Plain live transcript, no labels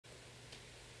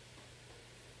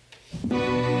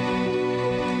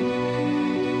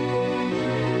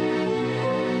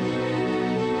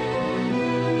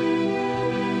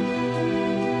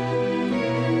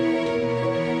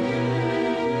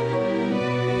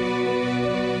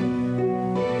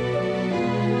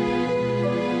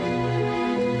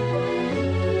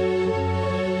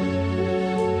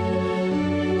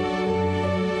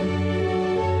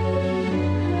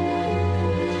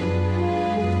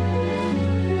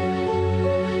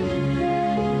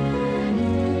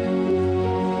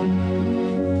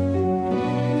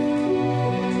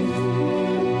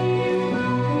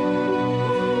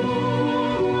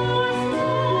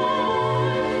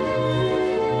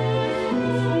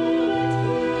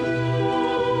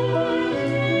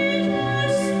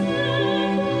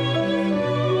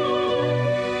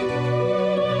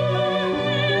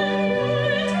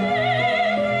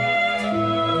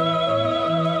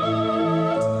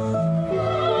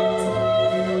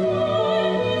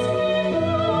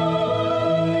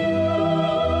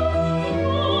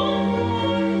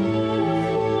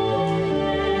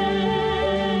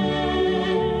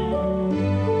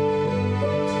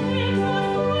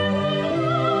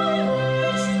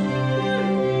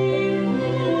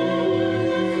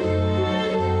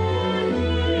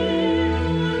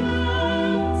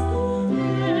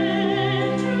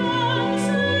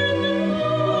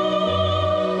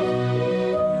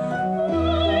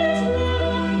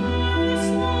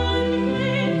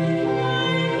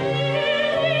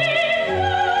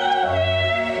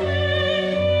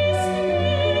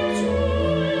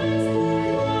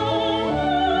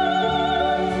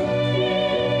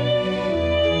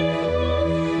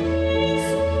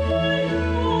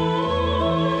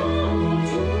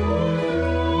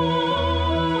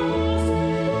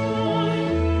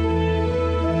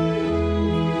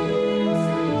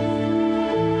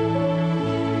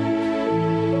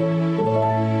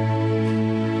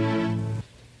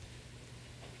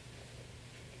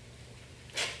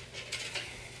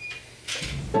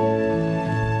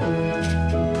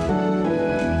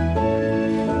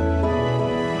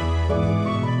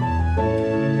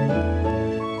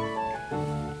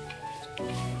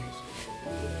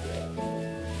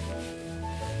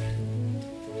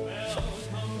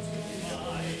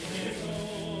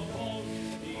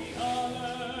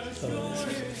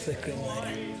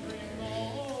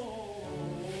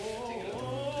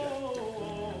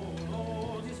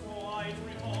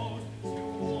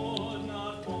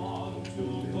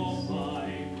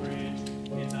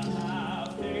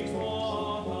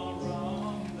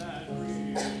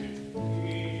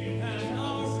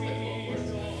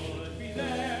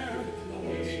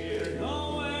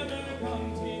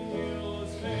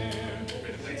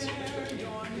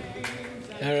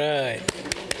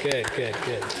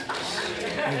good.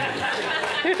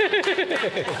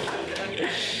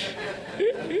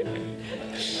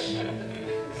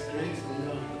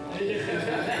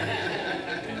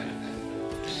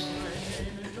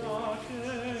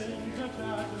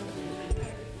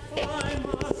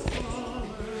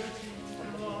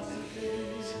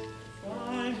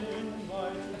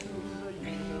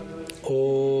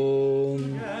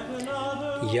 Om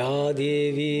Ya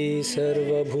Devi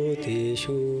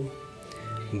Sarvabhuteshu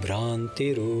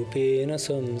Bhranti Rupena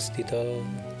Samstita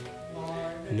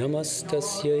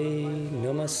Namastasyai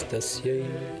Namastasyai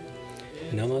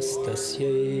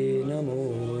Namastasyai Namo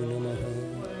Namaha.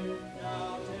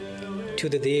 To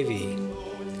the Devi,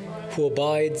 who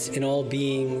abides in all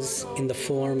beings in the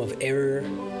form of error,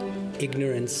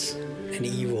 ignorance, and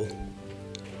evil.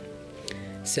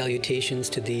 Salutations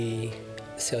to thee,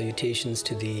 salutations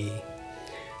to thee,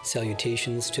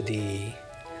 salutations to thee,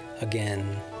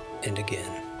 again and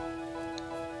again.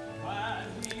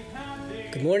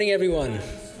 Good morning, everyone.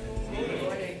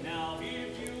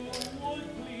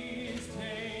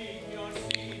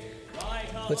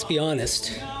 Let's be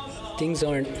honest, things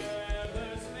aren't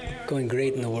going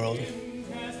great in the world.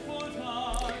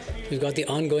 We've got the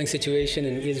ongoing situation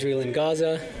in Israel and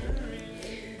Gaza.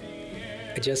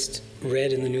 I just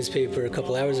read in the newspaper a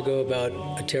couple hours ago about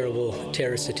a terrible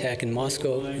terrorist attack in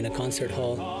Moscow in a concert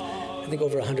hall. I think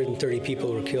over 130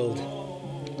 people were killed.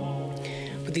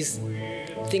 But these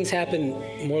things happen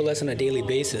more or less on a daily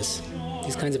basis.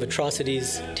 These kinds of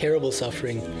atrocities, terrible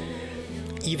suffering,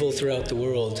 evil throughout the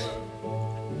world.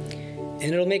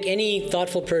 And it'll make any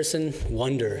thoughtful person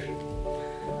wonder,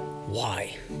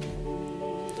 why?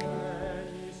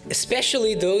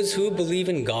 Especially those who believe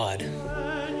in God.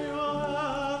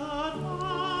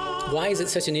 Why is it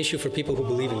such an issue for people who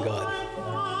believe in God?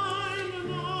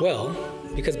 Well,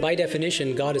 because by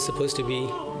definition, God is supposed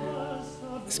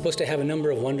to have a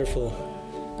number of wonderful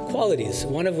qualities,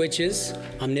 one of which is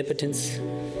omnipotence,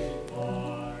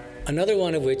 another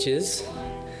one of which is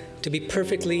to be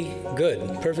perfectly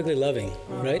good, perfectly loving,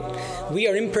 right? We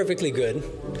are imperfectly good.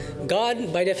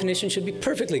 God, by definition, should be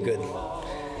perfectly good.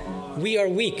 We are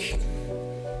weak,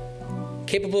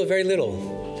 capable of very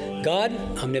little. God,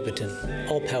 omnipotent,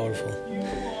 all-powerful.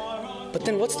 But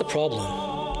then what's the problem?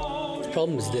 The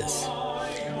problem is this.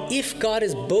 If God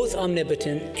is both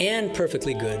omnipotent and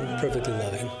perfectly good, perfectly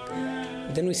loving,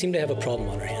 then we seem to have a problem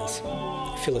on our hands,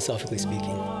 philosophically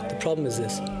speaking. The problem is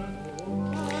this.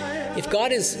 If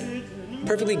God is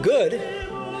perfectly good,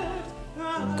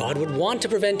 God would want to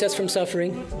prevent us from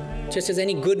suffering, just as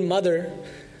any good mother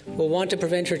will want to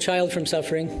prevent her child from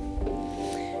suffering.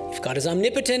 If God is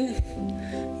omnipotent,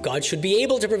 God should be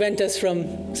able to prevent us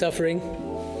from suffering.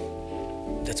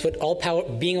 That's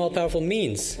what being all-powerful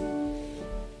means.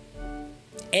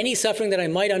 Any suffering that I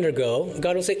might undergo,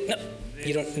 God will say, no,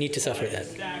 you don't need to suffer that.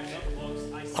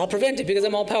 I'll prevent it because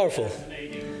I'm all-powerful.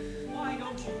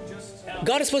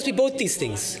 God is supposed to be both these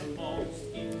things.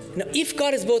 Now, if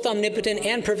God is both omnipotent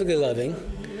and perfectly loving,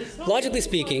 logically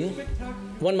speaking,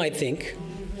 one might think,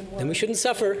 then we shouldn't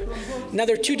suffer. Now,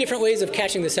 there are two different ways of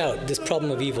catching this out, this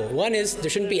problem of evil. One is there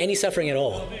shouldn't be any suffering at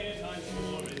all.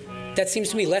 That seems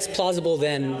to me less plausible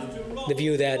than the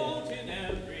view that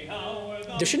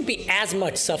there shouldn't be as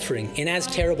much suffering and as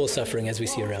terrible suffering as we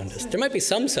see around us. There might be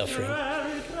some suffering,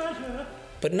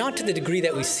 but not to the degree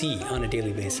that we see on a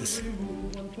daily basis.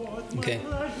 Okay?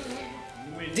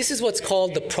 This is what's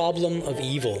called the problem of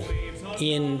evil.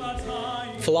 In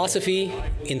philosophy,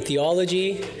 in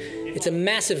theology, it's a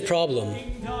massive problem.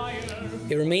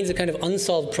 It remains a kind of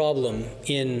unsolved problem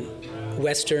in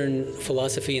Western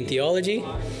philosophy and theology.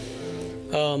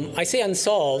 I say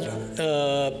unsolved.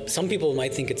 Some people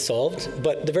might think it's solved,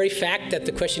 but the very fact that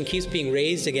the question keeps being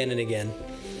raised again and again,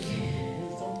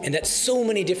 and that so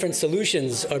many different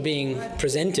solutions are being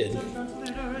presented,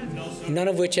 none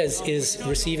of which is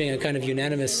receiving a kind of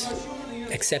unanimous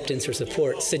acceptance or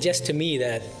support, suggests to me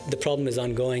that the problem is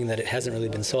ongoing, that it hasn't really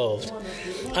been solved.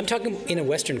 I'm talking in a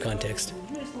Western context.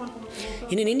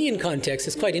 In an Indian context,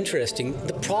 it's quite interesting.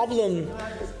 The problem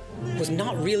was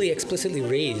not really explicitly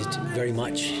raised very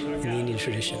much in the Indian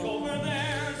tradition.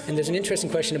 And there's an interesting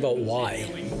question about why.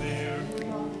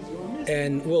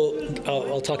 And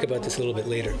I'll talk about this a little bit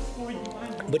later.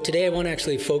 But today I want to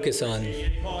actually focus on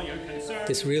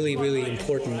this really, really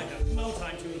important,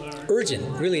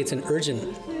 it's an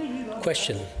urgent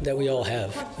question that we all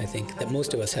have, I think, that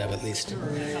most of us have at least.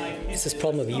 It's this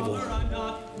problem of evil.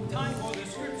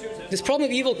 This problem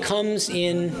of evil comes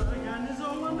in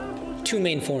two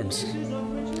main forms.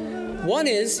 One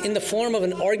is in the form of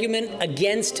an argument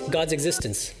against God's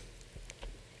existence.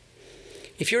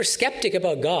 If you're a skeptic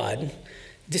about God,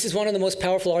 This is one of the most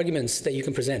powerful arguments that you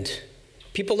can present.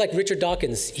 People like Richard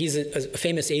Dawkins, he's a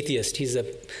famous atheist. He's a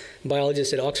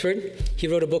biologist at Oxford. He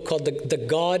wrote a book called The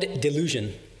God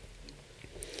Delusion.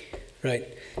 Right?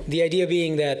 The idea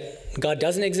being that God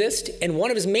doesn't exist, and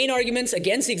one of his main arguments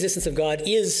against the existence of God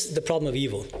is the problem of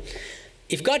evil.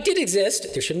 If God did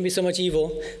exist, there shouldn't be so much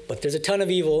evil, but there's a ton of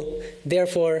evil,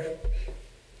 therefore,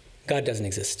 God doesn't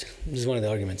exist. This is one of the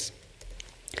arguments.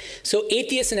 So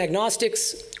atheists and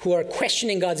agnostics who are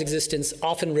questioning God's existence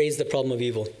often raise the problem of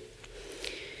evil.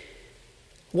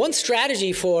 One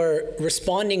strategy for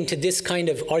responding to this kind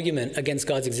of argument against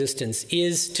God's existence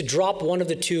is to drop one of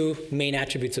the two main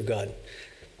attributes of God.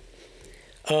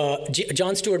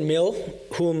 John Stuart Mill,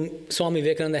 whom Swami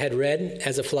Vivekananda had read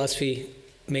as a philosophy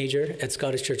major at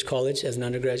Scottish Church College as an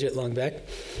undergraduate long back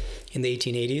in the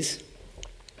 1880s,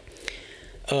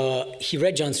 he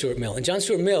read John Stuart Mill. And John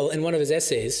Stuart Mill, in one of his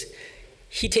essays,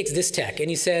 he takes this tack and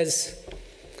he says,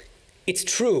 it's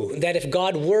true that if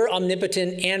God were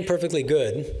omnipotent and perfectly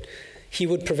good, he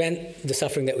would prevent the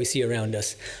suffering that we see around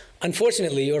us.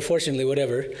 Unfortunately, or fortunately,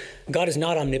 whatever, God is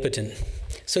not omnipotent.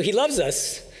 So he loves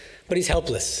us, but he's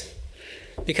helpless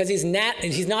because he's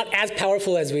not as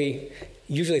powerful as we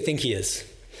usually think he is.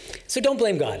 So don't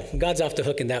blame God. God's off the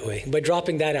hook in that way by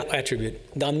dropping that attribute,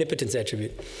 the omnipotence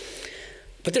attribute.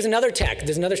 But there's another tack,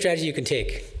 there's another strategy you can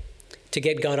take to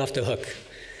get God off the hook.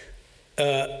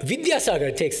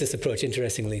 Vidyasagar takes this approach,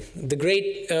 interestingly. The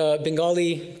great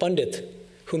Bengali Pandit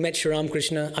who met Sri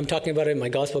Ramakrishna. I'm talking about it in my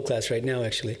gospel class right now,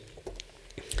 actually.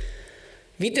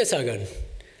 Vidyasagar,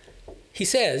 he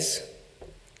says,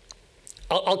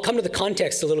 I'll come to the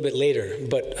context a little bit later,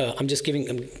 but I'm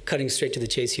cutting straight to the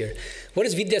chase here. What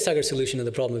is Vidyasagar's solution to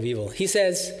the problem of evil? He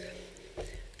says,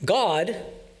 God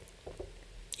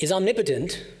is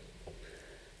omnipotent,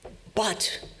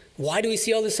 but why do we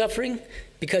see all this suffering?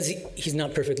 Because he's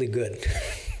not perfectly good.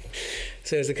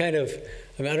 So there's a kind of,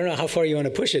 I don't know how far you want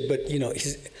to push it, but he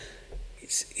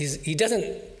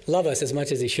doesn't love us as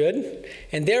much as he should,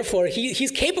 and therefore he's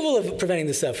capable of preventing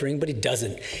the suffering, but he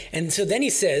doesn't. And so then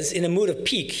he says, in a mood of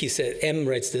pique, he said, M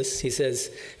writes this, he says,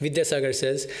 Vidyasagar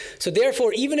says, so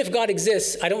therefore, even if God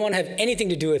exists, I don't want to have anything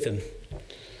to do with him.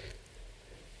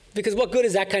 Because what good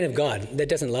is that kind of God that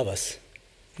doesn't love us?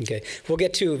 Okay, we'll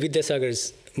get to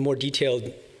Vidyasagar's more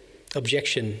detailed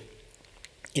objection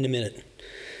in a minute.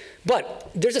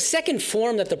 But there's a second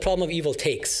form that the problem of evil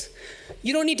takes.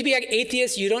 You don't need to be an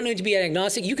atheist, you don't need to be an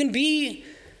agnostic. You can be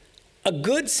a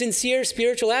good, sincere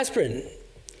spiritual aspirant.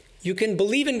 You can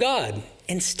believe in God,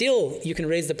 and still you can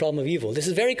raise the problem of evil. This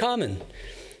is very common.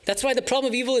 That's why the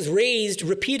problem of evil is raised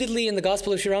repeatedly in the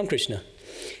Gospel of Sri Ramakrishna.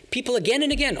 People again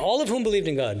and again, all of whom believed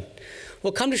in God,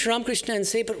 will come to Sri Ramakrishna and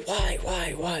say, but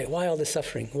why all this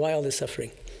suffering? Why all this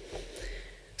suffering?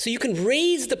 So you can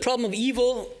raise the problem of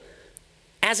evil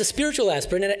as a spiritual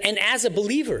aspirant and as a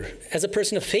believer, as a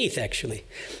person of faith, actually.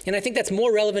 And I think that's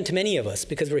more relevant to many of us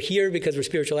because we're here, because we're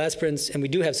spiritual aspirants, and we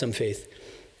do have some faith.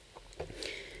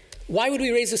 Why would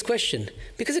we raise this question?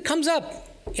 Because it comes up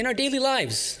in our daily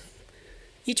lives.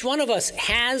 Each one of us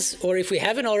has, or if we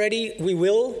haven't already, we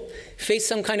will face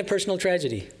some kind of personal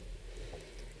tragedy.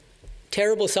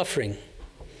 Terrible suffering.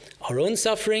 Our own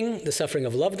suffering, the suffering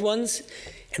of loved ones.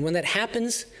 And when that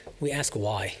happens, we ask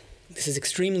why. This is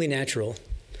extremely natural.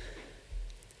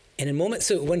 And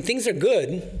so when things are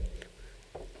good,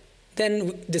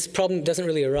 then this problem doesn't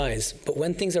really arise. But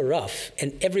when things are rough,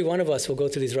 and every one of us will go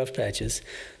through these rough patches,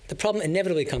 the problem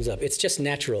inevitably comes up. It's just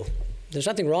natural. There's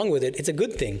nothing wrong with it. It's a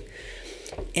good thing.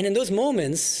 And in those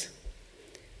moments,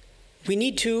 we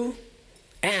need to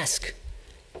ask,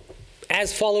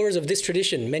 as followers of this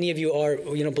tradition, many of you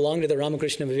belong to the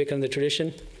Ramakrishna Vivekananda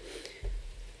tradition,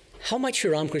 how might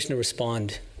Sri Ramakrishna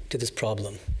respond to this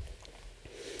problem?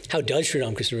 How does Sri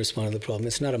Ramakrishna respond to the problem?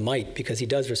 It's not a might, because he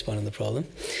does respond to the problem.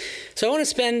 So I want to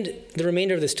spend the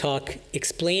remainder of this talk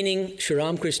explaining Sri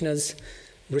Ramakrishna's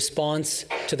response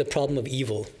to the problem of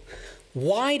evil.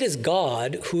 Why does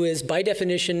God, who is by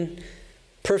definition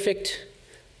perfect,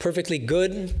 perfectly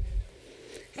good,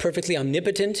 perfectly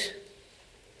omnipotent,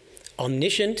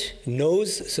 omniscient,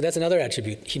 knows, so that's another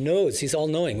attribute. He knows, he's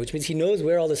all-knowing, which means he knows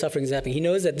where all the suffering is happening. He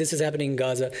knows that this is happening in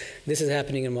Gaza, this is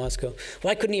happening in Moscow.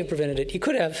 Why couldn't he have prevented it? He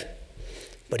could have,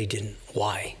 but he didn't.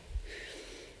 Why?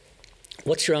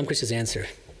 What's Sri Ramakrishna's answer?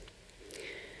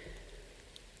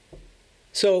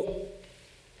 So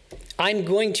I'm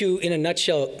going to, in a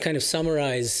nutshell, kind of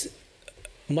summarize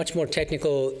much more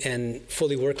technical and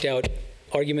fully worked out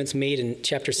arguments made in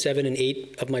chapter 7 and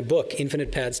 8 of my book,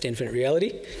 Infinite Paths to Infinite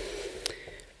Reality.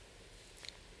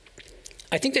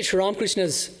 I think that Sri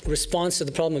Ramakrishna's response to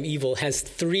the problem of evil has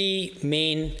three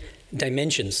main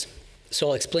dimensions. So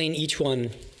I'll explain each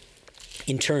one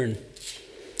in turn.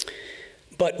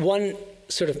 But one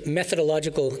sort of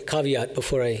methodological caveat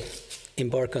before I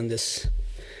embark on this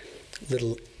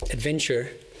little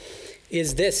adventure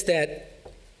is this, that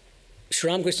Sri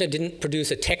Ramakrishna didn't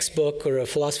produce a textbook or a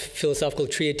philosophical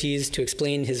treatise to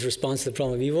explain his response to the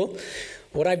problem of evil.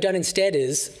 What I've done instead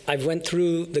is I've went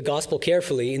through the gospel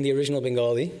carefully in the original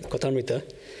Bengali, Kathamrita,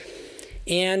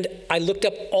 and I looked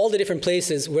up all the different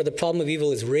places where the problem of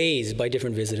evil is raised by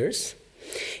different visitors.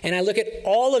 And I look at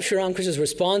all of Sri Ramakrishna's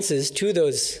responses to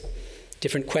those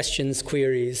different questions,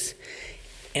 queries,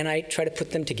 and I try to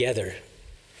put them together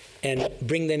and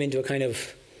bring them into a kind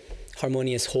of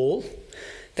harmonious whole.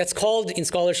 That's called in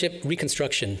scholarship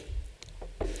reconstruction.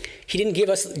 He didn't give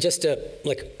us just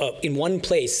in one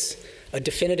place a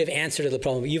definitive answer to the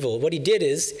problem of evil. What he did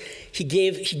is he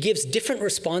gives different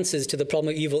responses to the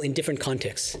problem of evil in different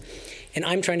contexts. And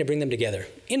I'm trying to bring them together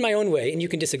in my own way. And you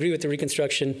can disagree with the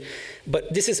reconstruction,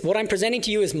 but this is what I'm presenting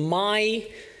to you is my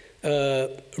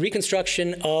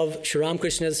reconstruction of Sri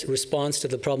Ramakrishna's response to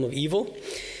the problem of evil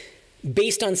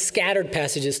based on scattered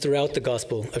passages throughout the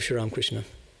Gospel of Sri Ramakrishna.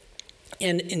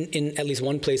 And in at least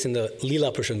one place in the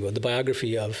Leela Prasanga, the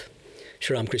biography of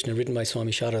Sri Ramakrishna, written by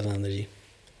Swami Sharadanandaji.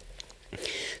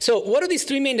 So what are these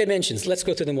three main dimensions? Let's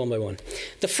go through them one by one.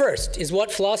 The first is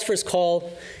what philosophers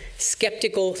call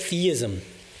skeptical theism.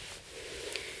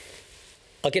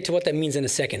 I'll get to what that means in a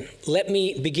second. Let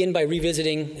me begin by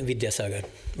revisiting Vidyasagar.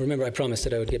 Remember, I promised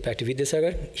that I would get back to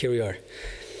Vidyasagar. Here we are.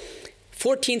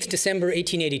 14th December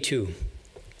 1882.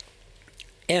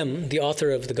 M., the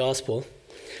author of the Gospel,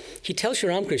 he tells Sri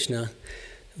Ramakrishna,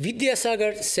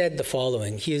 Vidyasagar said the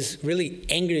following. He is really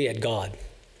angry at God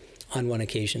on one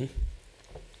occasion.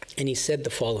 And he said the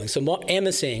following. So M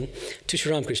is saying to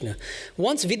Sri Ramakrishna,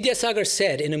 once Vidyasagar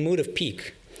said in a mood of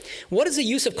pique, what is the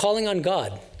use of calling on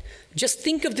God? Just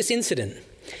think of this incident.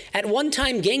 At one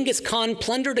time, Genghis Khan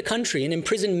plundered a country and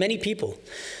imprisoned many people.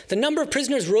 The number of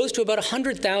prisoners rose to about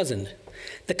 100,000.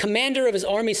 The commander of his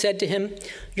army said to him,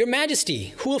 Your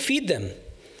Majesty, who will feed them?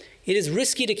 It is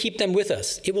risky to keep them with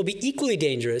us. It will be equally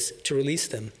dangerous to release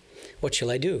them. What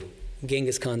shall I do?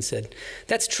 Genghis Khan said,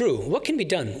 That's true. What can be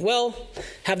done? Well,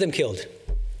 have them killed.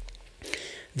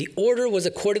 The order was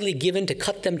accordingly given to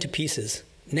cut them to pieces.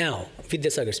 Now,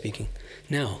 Vidyasagar speaking,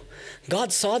 now,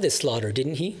 God saw this slaughter,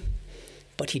 didn't he?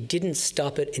 But he didn't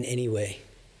stop it in any way.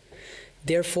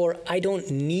 Therefore, I don't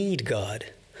need God,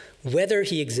 whether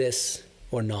he exists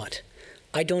or not.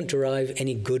 I don't derive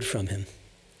any good from him.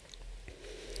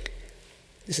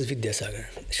 This is Vidyasagar,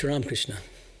 Sri Ramakrishna,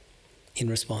 in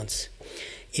response.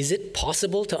 Is it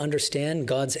possible to understand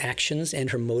God's actions and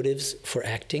her motives for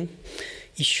acting?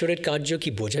 Ishwarer karjo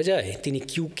ki boja jaye, tini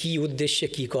ki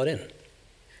uddeshya ki koren.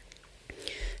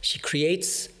 She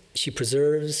creates, she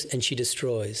preserves, and she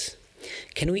destroys.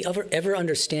 Can we ever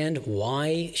understand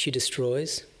why she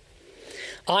destroys?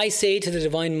 I say to the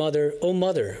Divine Mother, O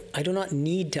Mother, I do not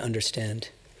need to understand.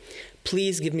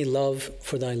 Please give me love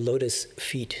for thy lotus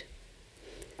feet.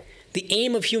 The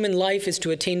aim of human life is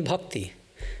to attain bhakti.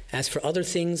 As for other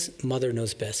things, Mother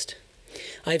knows best.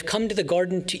 I have come to the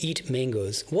garden to eat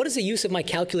mangoes. What is the use of my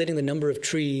calculating the number of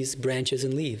trees, branches,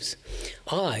 and leaves?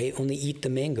 I only eat the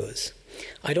mangoes.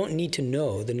 I don't need to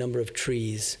know the number of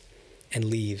trees and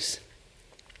leaves.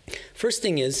 First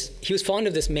thing is, he was fond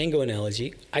of this mango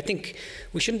analogy. I think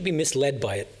we shouldn't be misled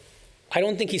by it. I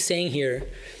don't think he's saying here,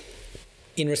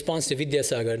 in response to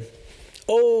Vidyasagar,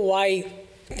 oh, why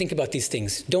think about these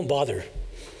things? Don't bother.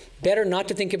 Better not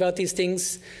to think about these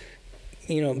things.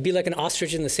 Be like an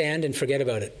ostrich in the sand and forget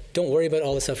about it. Don't worry about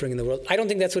all the suffering in the world. I don't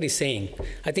think that's what he's saying.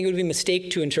 I think it would be a mistake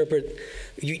to interpret,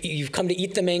 you've come to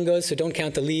eat the mangoes, so don't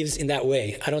count the leaves in that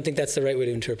way. I don't think that's the right way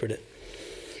to interpret it.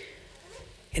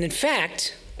 And in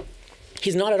fact,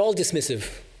 he's not at all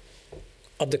dismissive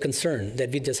of the concern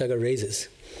that Vidyasagar raises.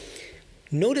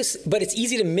 Notice, but it's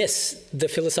easy to miss the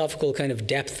philosophical kind of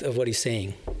depth of what he's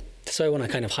saying. So I want to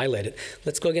kind of highlight it.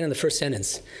 Let's go again in the first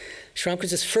sentence. Sri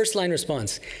Ramakrishna's first line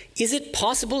response. Is it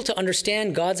possible to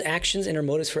understand God's actions and her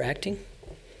motives for acting?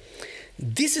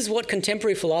 This is what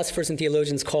contemporary philosophers and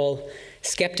theologians call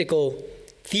skeptical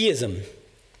theism.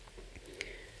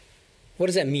 What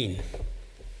does that mean?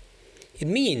 It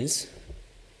means,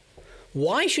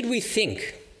 why should we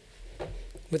think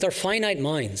with our finite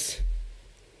minds?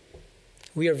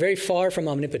 We are very far from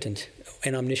omnipotent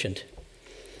and omniscient.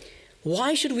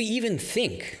 Why should we even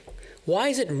think? Why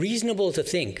is it reasonable to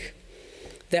think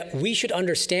that we should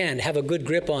understand, have a good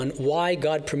grip on why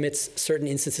God permits certain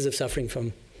instances of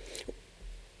suffering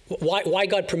why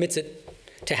God permits it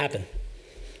to happen?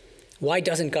 Why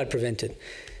doesn't God prevent it?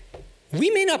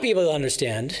 We may not be able to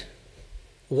understand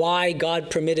why God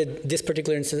permitted this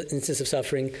particular instance of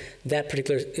suffering, that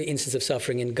particular instance of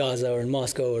suffering in Gaza or in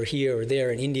Moscow or here or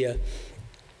there in India.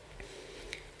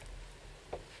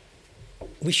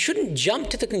 We shouldn't jump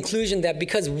to the conclusion that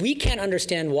because we can't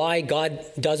understand why God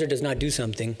does or does not do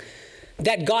something,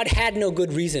 that God had no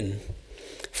good reason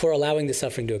for allowing the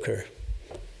suffering to occur.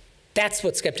 That's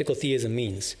what skeptical theism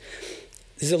means.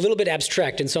 This is a little bit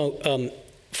abstract, and so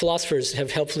philosophers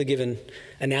have helpfully given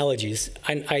analogies.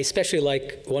 I especially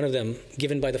like one of them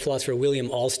given by the philosopher William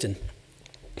Alston.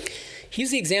 He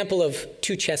used the example of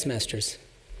two chess masters.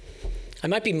 I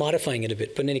might be modifying it a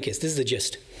bit, but in any case, this is the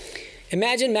gist.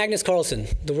 Imagine Magnus Carlsen,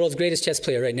 the world's greatest chess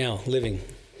player right now, living,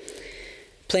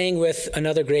 playing with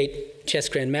another great chess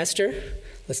grandmaster.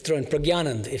 Let's throw in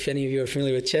Pragyanand, if any of you are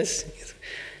familiar with chess.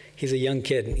 He's a young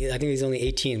kid. I think he's only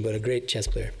 18, but a great chess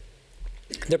player.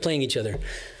 They're playing each other.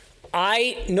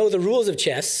 I know the rules of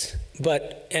chess,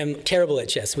 but am terrible at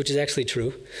chess, which is actually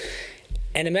true.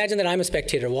 And imagine that I'm a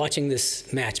spectator watching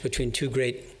this match between two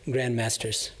great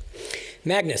grandmasters.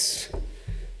 Magnus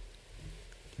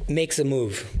makes a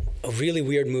move, a really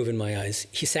weird move in my eyes.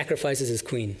 He sacrifices his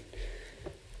queen.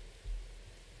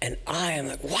 And I am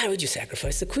like, why would you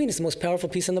sacrifice the queen? It's the most powerful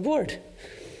piece on the board.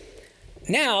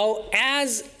 Now,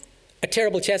 as a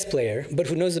terrible chess player, but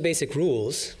who knows the basic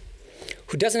rules,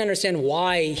 who doesn't understand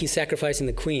why he's sacrificing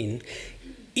the queen,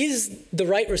 is the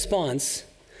right response,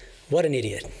 what an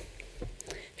idiot.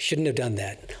 Shouldn't have done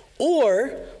that.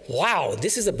 Or, wow,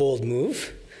 this is a bold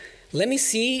move. Let me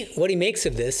see what he makes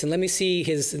of this, and let me see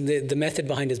the method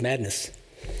behind his madness.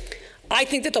 I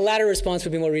think that the latter response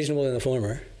would be more reasonable than the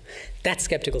former. That's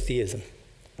skeptical theism.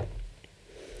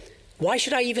 Why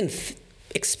should I even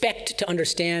expect to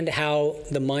understand how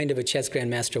the mind of a chess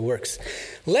grandmaster works,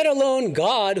 let alone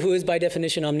God, who is by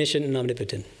definition omniscient and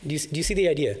omnipotent? Do you see the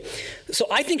idea? So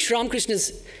I think Sri Ramakrishna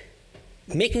is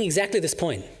making exactly this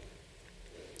point.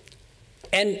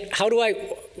 And how do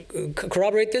I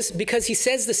corroborate this? Because he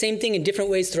says the same thing in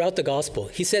different ways throughout the gospel.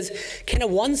 He says, can a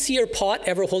 1-seer pot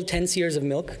ever hold 10 seers of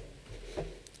milk?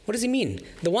 What does he mean?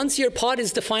 The 1-seer pot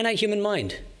is the finite human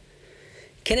mind.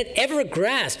 Can it ever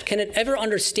grasp, can it ever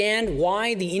understand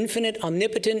why the infinite,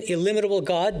 omnipotent, illimitable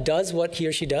God does what he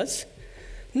or she does?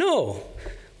 No.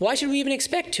 Why should we even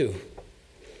expect to?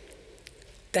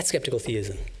 That's skeptical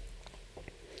theism.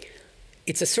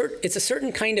 It's a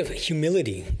certain kind of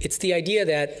humility. It's the idea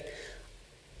that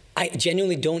I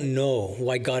genuinely don't know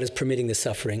why God is permitting this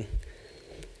suffering.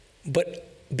 But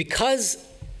because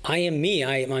I am me,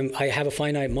 I have a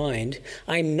finite mind,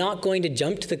 I'm not going to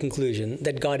jump to the conclusion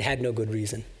that God had no good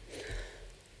reason.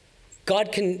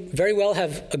 God can very well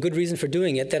have a good reason for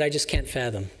doing it that I just can't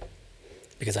fathom.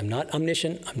 Because I'm not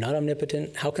omniscient, I'm not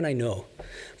omnipotent, how can I know?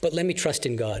 But let me trust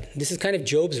in God. This is kind of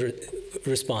Job's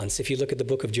response if you look at the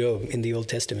book of Job in the Old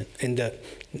Testament, in the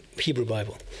Hebrew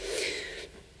Bible.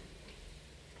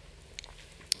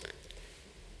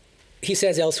 He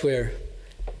says elsewhere,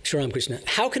 Sri Ramakrishna,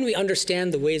 how can we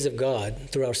understand the ways of God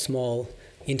through our small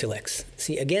intellects?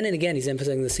 See, again and again, he's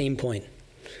emphasizing the same point.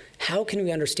 How can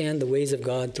we understand the ways of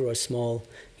God through our small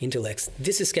intellects?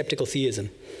 This is skeptical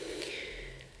theism.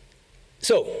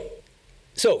 So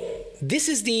this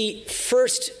is the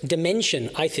first dimension,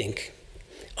 I think,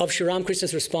 of Sri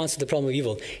Ramakrishna's response to the problem of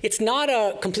evil. It's not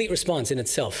a complete response in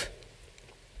itself.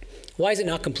 Why is it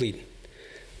not complete?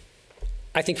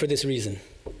 I think for this reason.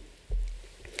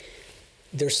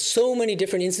 There's so many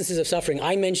different instances of suffering.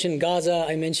 I mentioned Gaza,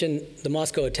 I mentioned the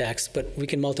Moscow attacks, but we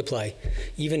can multiply.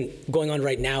 Even going on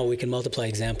right now, we can multiply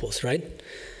examples, right?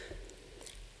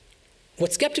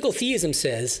 What skeptical theism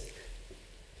says,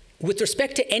 with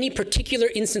respect to any particular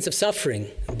instance of suffering,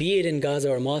 be it in Gaza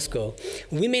or Moscow,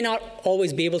 we may not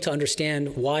always be able to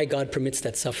understand why God permits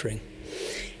that suffering.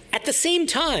 At the same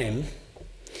time,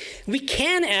 we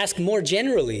can ask more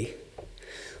generally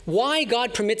why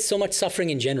God permits so much suffering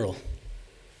in general.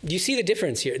 Do you see the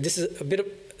difference here? This is a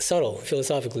bit subtle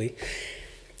philosophically.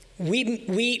 We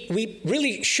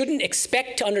really shouldn't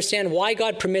expect to understand why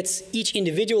God permits each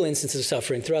individual instance of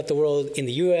suffering throughout the world, in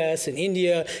the US, in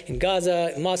India, in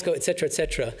Gaza, in Moscow, etc.,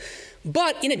 etc.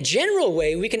 But in a general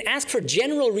way, we can ask for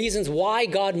general reasons why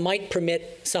God might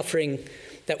permit suffering,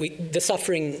 the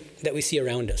suffering that we see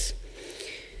around us.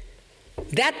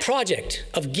 That project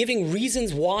of giving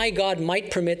reasons why God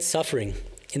might permit suffering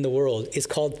in the world is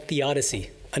called theodicy,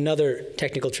 another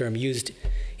technical term used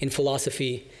in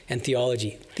philosophy and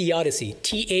theology. Theodicy,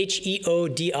 Theodicy.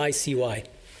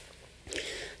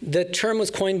 The term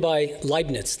was coined by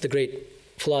Leibniz, the great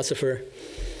philosopher.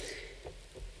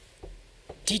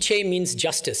 Dice means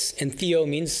justice, and theo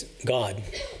means God.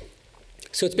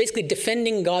 So it's basically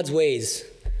defending God's ways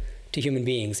to human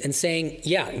beings and saying,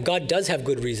 yeah, God does have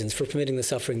good reasons for permitting the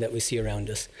suffering that we see around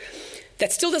us.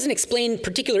 That still doesn't explain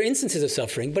particular instances of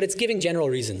suffering, but it's giving general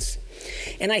reasons.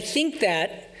 And I think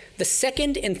that the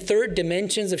second and third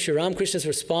dimensions of Sri Ramakrishna's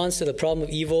response to the problem of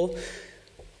evil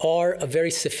are a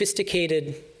very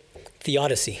sophisticated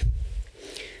theodicy.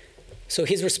 So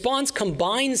his response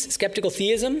combines skeptical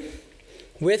theism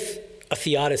with a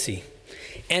theodicy.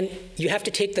 And you have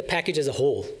to take the package as a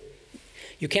whole.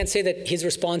 You can't say that his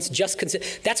response just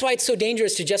that's why it's so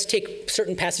dangerous to just take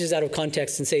certain passages out of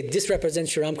context and say this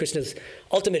represents Sri Ramakrishna's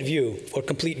ultimate view or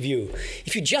complete view.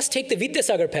 If you just take the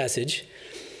Vidyasagar passage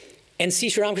and see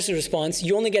Sri Ramakrishna's response,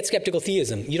 you only get skeptical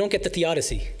theism. You don't get the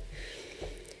theodicy.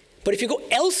 But if you go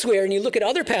elsewhere and you look at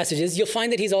other passages, you'll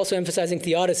find that he's also emphasizing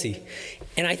theodicy.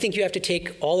 And I think you have to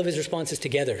take all of his responses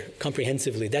together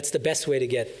comprehensively. That's the best way to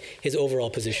get his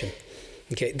overall position.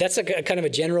 Okay, that's a kind of a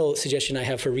general suggestion I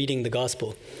have for reading the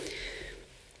gospel.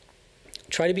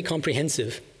 Try to be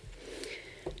comprehensive.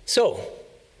 So,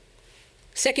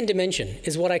 second dimension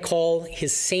is what I call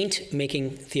his saint-making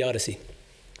theodicy.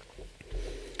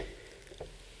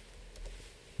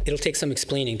 It'll take some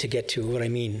explaining to get to what I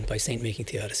mean by saint-making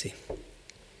theodicy.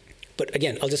 But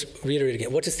again, I'll just reiterate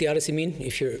again. What does theodicy mean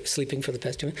if you're sleeping for the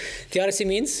past 2 minutes? Theodicy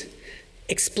means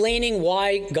explaining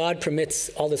why God permits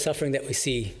all the suffering that we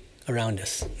see around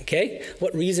us, okay?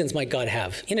 What reasons might God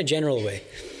have, in a general way?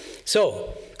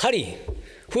 So, Hari.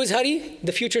 Who is Hari?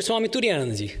 The future Swami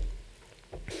Turiyanandaji.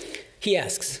 He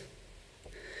asks,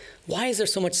 why is there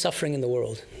so much suffering in the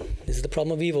world? This is the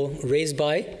problem of evil raised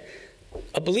by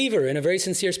a believer and a very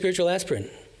sincere spiritual aspirant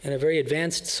and a very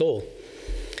advanced soul.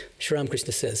 Sri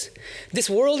Ramakrishna says, this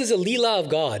world is a leela of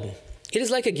God. It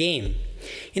is like a game.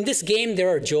 In this game there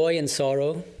are joy and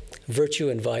sorrow, virtue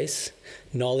and vice,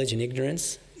 knowledge and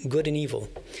ignorance, good and evil.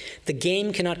 The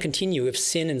game cannot continue if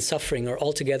sin and suffering are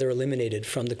altogether eliminated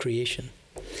from the creation.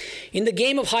 In the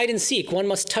game of hide and seek, one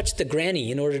must touch the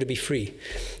granny in order to be free.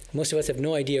 Most of us have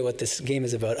no idea what this game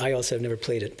is about. I also have never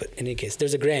played it, but in any case,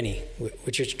 there's a granny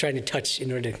which you're trying to touch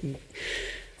in order to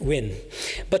win.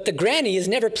 But the granny is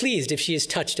never pleased if she is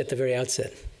touched at the very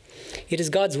outset. It is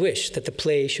God's wish that the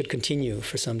play should continue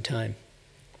for some time.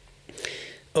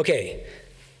 Okay,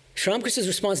 Sri Ramakrishna's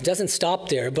response doesn't stop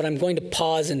there, but I'm going to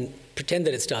pause and pretend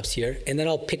that it stops here, and then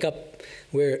I'll pick up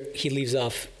where he leaves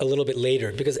off a little bit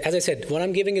later. Because as I said, what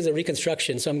I'm giving is a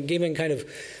reconstruction, so I'm giving kind of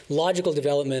logical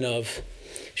development of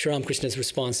Sri Ramakrishna's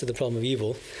response to the problem of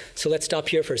evil. So let's stop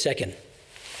here for a second.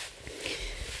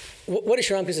 What is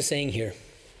Sri Ramakrishna saying here?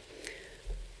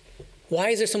 Why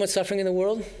is there so much suffering in the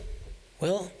world?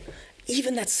 Well,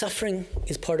 even that suffering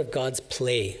is part of God's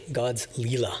play, God's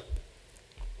leela.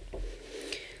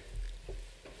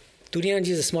 Turiyanandaji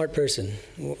is a smart person,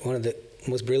 one of the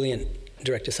most brilliant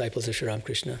direct disciples of Sri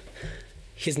Ramakrishna.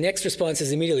 His next response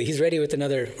is immediately, he's ready with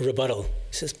another rebuttal.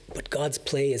 He says, but God's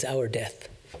play is our death.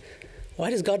 Why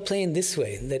does God play in this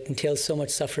way that entails so much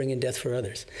suffering and death for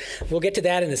others? We'll get to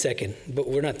that in a second, but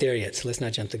we're not there yet, so let's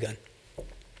not jump the gun.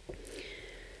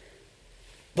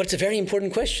 But it's a very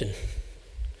important question.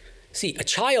 See, a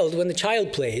child, when the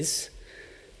child plays,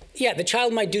 yeah, the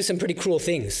child might do some pretty cruel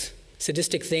things,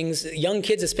 sadistic things. Young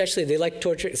kids especially, they like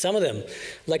torture. Some of them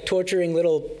like torturing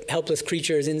little helpless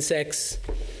creatures, insects.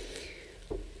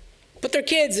 But they're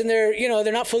kids and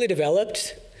they're not fully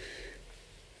developed.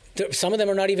 Some of them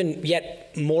are not even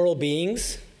yet moral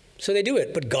beings, so they do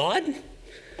it. But God?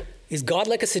 Is God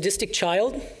like a sadistic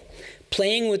child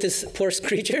playing with his poor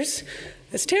creatures?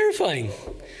 That's terrifying.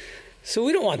 So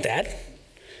we don't want that.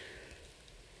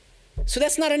 So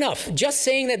that's not enough. Just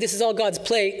saying that this is all God's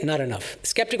play, not enough.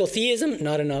 Skeptical theism,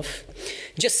 not enough.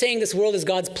 Just saying this world is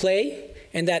God's play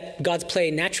and that God's play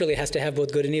naturally has to have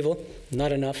both good and evil,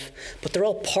 not enough. But they're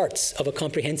all parts of a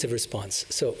comprehensive response.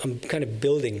 So I'm kind of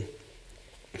building.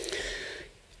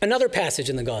 Another passage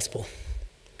in the gospel.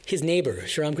 His neighbor,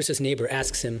 Sri Ramakrishna's neighbor,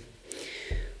 asks him,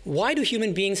 why do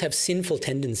human beings have sinful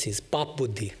tendencies? Papa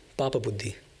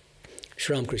buddhi.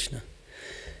 Sri Ramakrishna.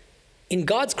 In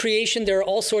God's creation, there are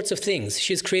all sorts of things.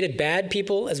 She has created bad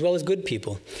people as well as good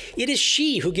people. It is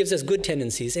she who gives us good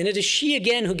tendencies, and it is she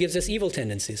again who gives us evil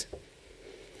tendencies.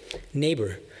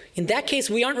 Neighbor. In that case,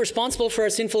 we aren't responsible for our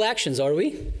sinful actions, are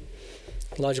we?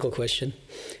 Logical question.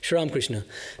 Sri Ramakrishna.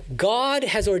 God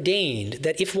has ordained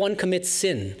that if one commits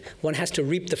sin, one has to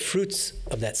reap the fruits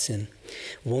of that sin.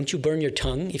 Won't you burn your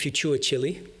tongue if you chew a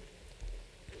chili?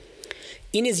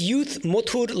 In his youth,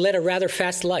 Mothur led a rather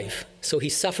fast life, so he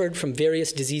suffered from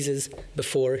various diseases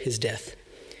before his death.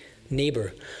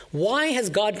 Neighbor, why has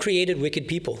God created wicked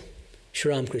people?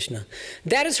 Sri Ramakrishna.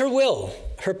 That is her will,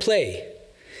 her play.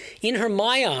 In her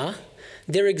Maya,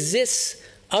 there exists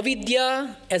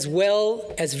Avidya as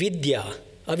well as vidya.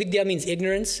 Avidya means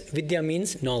ignorance, vidya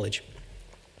means knowledge.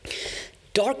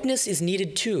 Darkness is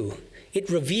needed too. It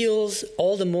reveals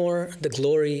all the more the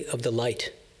glory of the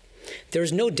light. There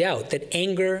is no doubt that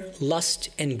anger, lust,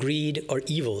 and greed are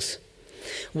evils.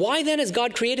 Why then has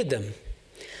God created them?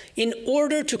 In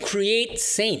order to create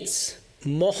saints.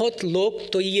 Mohot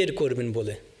lok toyer korbin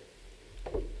bole.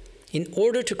 In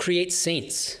order to create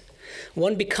saints.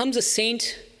 One becomes a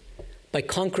saint by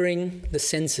conquering the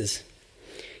senses.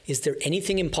 Is there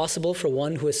anything impossible for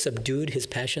one who has subdued his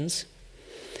passions?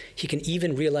 He can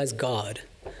even realize God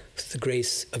with the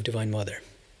grace of Divine Mother.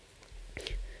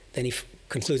 Then he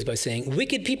concludes by saying,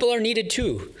 wicked people are needed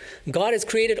too. God has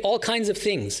created all kinds of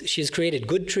things. She has created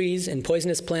good trees and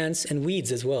poisonous plants and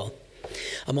weeds as well.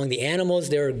 Among the animals,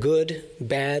 there are good,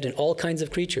 bad, and all kinds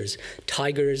of creatures.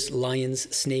 Tigers,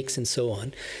 lions, snakes, and so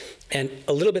on. And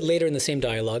a little bit later in the same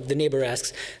dialogue, the neighbor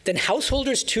asks, then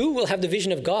householders too will have the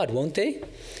vision of God, won't they?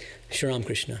 Shri Ram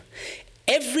Krishna.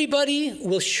 Everybody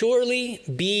will surely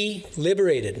be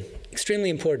liberated. Extremely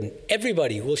important.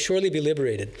 Everybody will surely be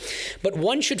liberated. But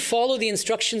one should follow the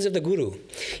instructions of the Guru.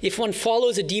 If one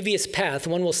follows a devious path,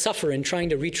 one will suffer in trying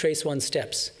to retrace one's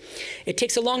steps. It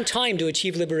takes a long time to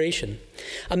achieve liberation.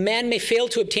 A man may fail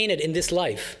to obtain it in this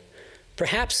life.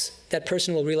 Perhaps that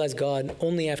person will realize God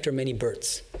only after many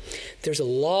births. There's a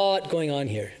lot going on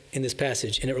here in this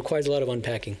passage, and it requires a lot of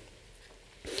unpacking.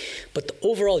 But the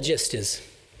overall gist is,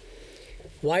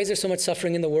 why is there so much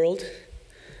suffering in the world?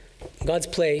 God's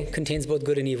play contains both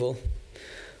good and evil.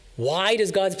 Why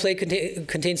does God's play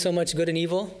contain so much good and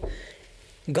evil?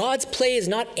 God's play is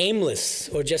not aimless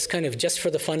or just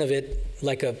for the fun of it,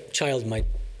 like a child might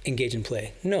engage in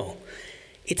play. No.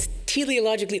 It's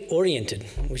teleologically oriented,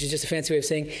 which is just a fancy way of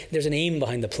saying there's an aim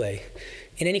behind the play.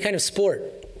 In any kind of sport,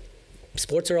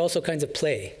 sports are also kinds of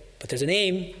play, but there's an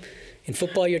aim. In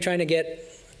football, you're trying to get,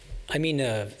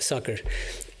 soccer.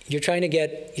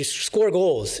 You score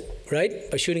goals, right?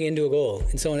 By shooting into a goal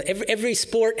and so on. Every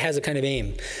sport has a kind of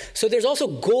aim. So there's also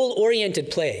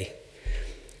goal-oriented play.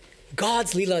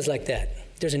 God's Leela is like that.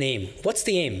 There's an aim. What's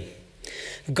the aim?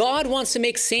 God wants to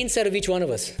make saints out of each one of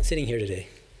us sitting here today.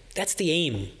 That's the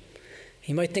aim.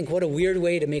 You might think, what a weird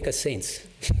way to make us saints.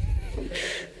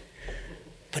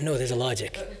 But no, there's a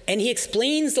logic. And he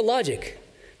explains the logic.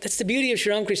 That's the beauty of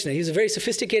Sri Ramakrishna. He's a very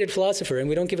sophisticated philosopher, and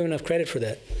we don't give him enough credit for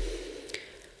that.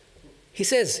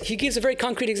 He gives a very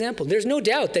concrete example. There's no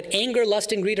doubt that anger,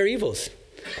 lust, and greed are evils.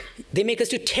 They make us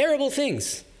do terrible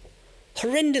things,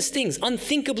 horrendous things,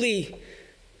 unthinkably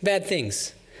bad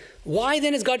things. Why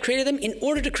then has God created them? In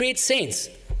order to create saints.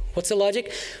 What's the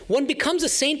logic? One becomes a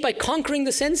saint by conquering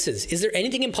the senses. Is there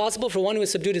anything impossible for one who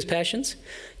has subdued his passions?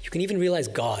 You can even realize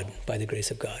God by the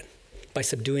grace of God, by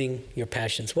subduing your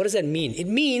passions. What does that mean? It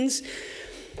means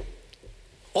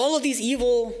all of these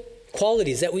evil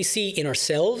qualities that we see in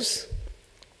ourselves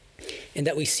and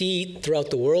that we see throughout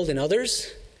the world in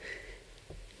others,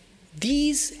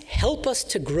 these help us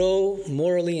to grow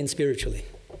morally and spiritually.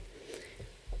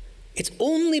 It's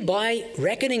only by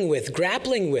reckoning with,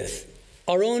 grappling with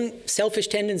our own selfish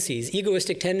tendencies,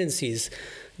 egoistic tendencies,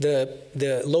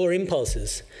 the lower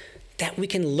impulses, that we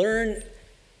can learn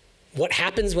what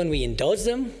happens when we indulge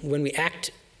them, when we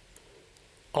act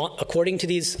according to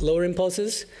these lower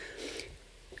impulses.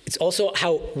 It's also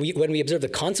when we observe the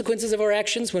consequences of our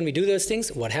actions, when we do those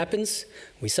things, what happens?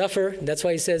 We suffer. That's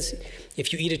why he says,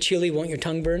 if you eat a chili, won't your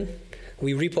tongue burn?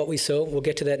 We reap what we sow. We'll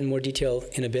get to that in more detail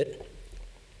in a bit.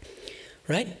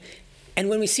 Right? And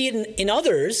when we see it in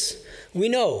others, we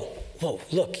know, whoa,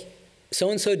 look,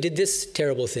 so-and-so did this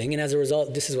terrible thing, and as a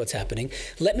result, this is what's happening.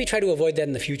 Let me try to avoid that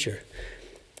in the future.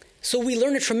 So we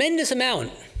learn a tremendous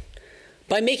amount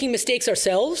by making mistakes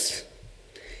ourselves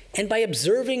and by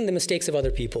observing the mistakes of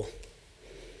other people.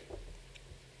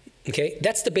 Okay,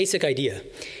 that's the basic idea.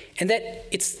 And that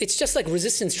it's just like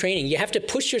resistance training. You have to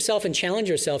push yourself and challenge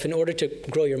yourself in order to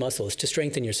grow your muscles, to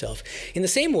strengthen yourself. In the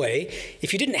same way,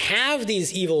 if you didn't have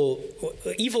these evil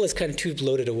is kind of too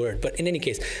loaded a word, but in any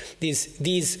case,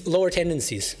 these lower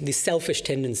tendencies, these selfish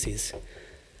tendencies,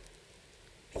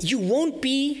 you won't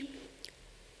be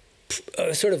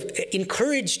sort of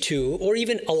encouraged to or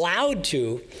even allowed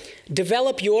to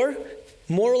develop your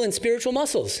moral and spiritual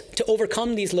muscles to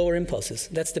overcome these lower impulses.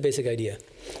 That's the basic idea.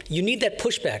 You need that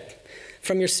pushback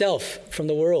from yourself, from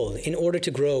the world, in order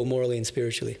to grow morally and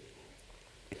spiritually.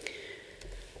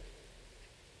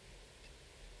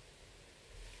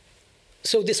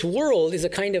 So this world is a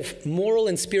kind of moral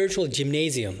and spiritual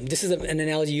gymnasium. This is an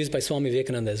analogy used by Swami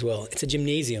Vedanta as well. It's a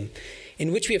gymnasium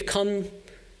in which we have come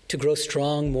to grow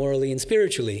strong morally and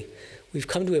spiritually. We've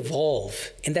come to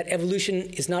evolve, and that evolution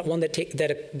is not one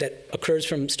that occurs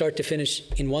from start to finish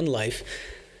in one life.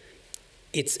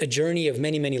 It's a journey of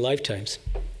many, many lifetimes.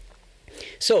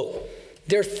 So,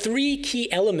 there are three key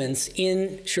elements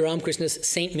in Sri Ramakrishna's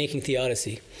saint-making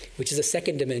theodicy, which is a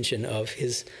second dimension of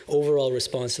his overall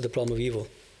response to the problem of evil.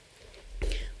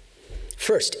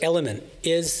 First element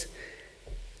is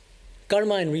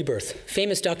karma and rebirth.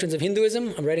 Famous doctrines of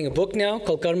Hinduism. I'm writing a book now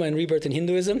called Karma and Rebirth in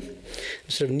Hinduism. I'm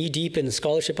sort of knee-deep in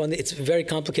scholarship on it. It's very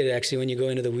complicated, actually, when you go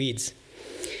into the weeds.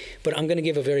 But I'm going to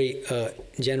give a very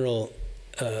general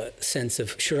sense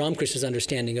of Sri Ramakrishna's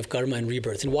understanding of karma and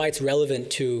rebirth and why it's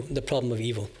relevant to the problem of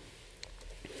evil.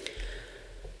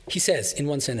 He says in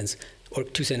one sentence, or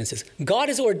two sentences, God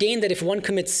has ordained that if one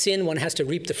commits sin, one has to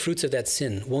reap the fruits of that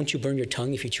sin. Won't you burn your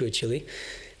tongue if you chew a chili?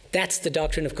 That's the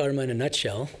doctrine of karma in a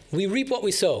nutshell. We reap what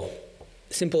we sow.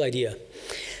 Simple idea.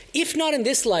 If not in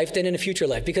this life, then in a future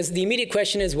life. Because the immediate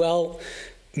question is, well,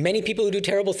 many people who do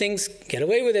terrible things get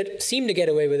away with it, seem to get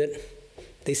away with it.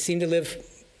 They seem to live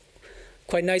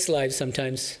quite nice lives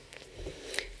sometimes.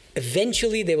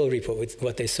 Eventually, they will reap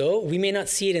what they sow. We may not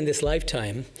see it in this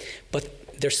lifetime,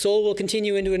 but their soul will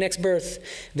continue into a next birth.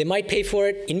 They might pay for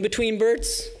it in between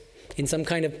births, in some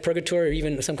kind of purgatory or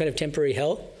even some kind of temporary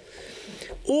hell,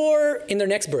 or in their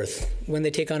next birth when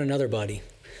they take on another body.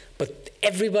 But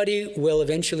everybody will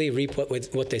eventually reap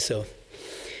what they sow.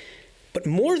 But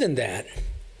more than that,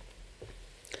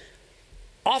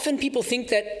 often people think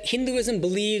that Hinduism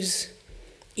believes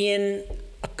in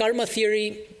a karma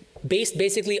theory based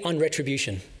basically on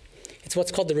retribution. It's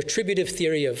what's called the retributive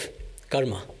theory of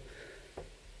karma.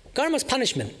 Karma is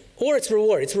punishment, or it's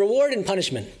reward. It's reward and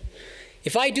punishment.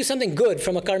 If I do something good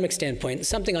from a karmic standpoint,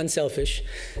 something unselfish,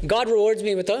 God rewards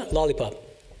me with a lollipop.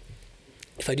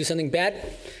 If I do something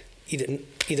bad,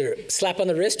 either slap on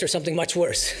the wrist or something much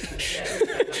worse.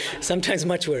 Sometimes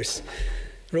much worse.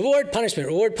 Reward,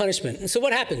 punishment. And so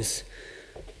what happens?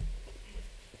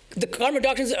 The karma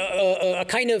doctrine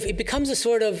is it becomes a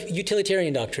sort of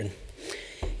utilitarian doctrine.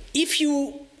 If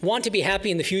you want to be happy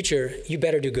in the future, you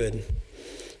better do good.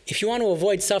 If you want to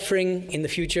avoid suffering in the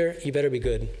future, you better be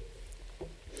good.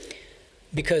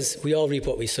 Because we all reap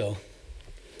what we sow.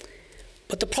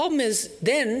 But the problem is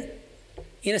then,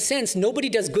 in a sense, nobody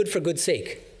does good for good's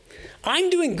sake. I'm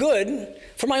doing good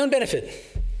for my own benefit,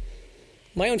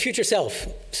 my own future self,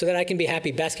 so that I can be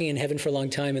happy basking in heaven for a long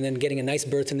time and then getting a nice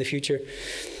birth in the future.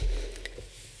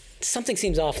 Something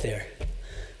seems off there.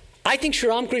 I think Sri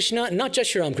Ramakrishna, not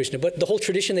just Sri Ramakrishna, but the whole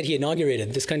tradition that he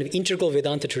inaugurated, this kind of integral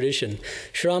Vedanta tradition,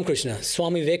 Sri Ramakrishna,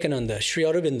 Swami Vivekananda, Sri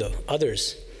Aurobindo,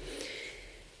 others,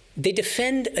 they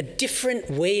defend a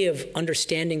different way of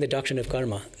understanding the doctrine of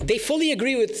karma. They fully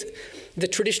agree with the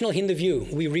traditional Hindu view,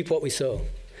 we reap what we sow.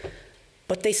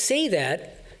 But they say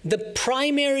that the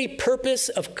primary purpose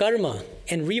of karma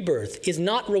and rebirth is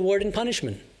not reward and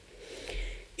punishment.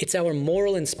 It's our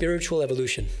moral and spiritual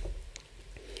evolution.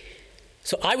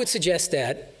 So I would suggest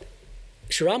that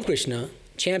Sri Ramakrishna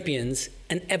champions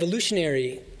an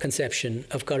evolutionary conception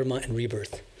of karma and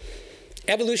rebirth.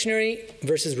 Evolutionary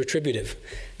versus retributive.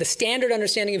 The standard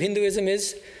understanding of Hinduism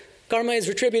is karma is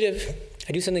retributive.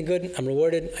 I do something good, I'm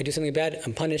rewarded. I do something bad,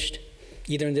 I'm punished,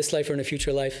 either in this life or in a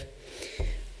future life.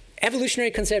 Evolutionary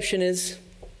conception is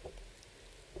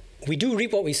we do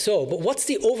reap what we sow, but what's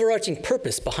the overarching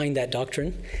purpose behind that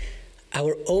doctrine?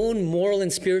 Our own moral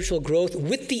and spiritual growth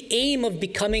with the aim of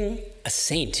becoming a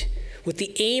saint, with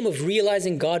the aim of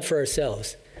realizing God for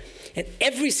ourselves. And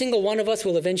every single one of us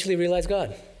will eventually realize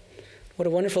God. What a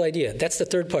wonderful idea. That's the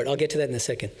third part. I'll get to that in a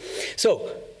second.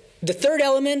 So, the third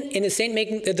element in his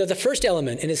saint-making, the first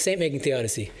element in his saint-making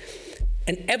theodicy,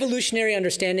 an evolutionary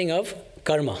understanding of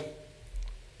karma.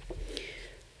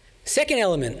 Second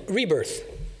element, rebirth.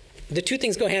 The two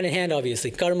things go hand in hand,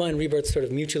 obviously. Karma and rebirth sort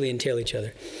of mutually entail each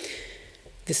other.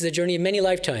 This is a journey of many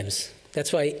lifetimes.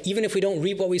 That's why even if we don't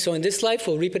reap what we sow in this life,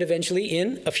 we'll reap it eventually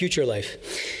in a future life.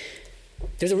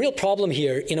 There's a real problem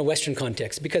here in a Western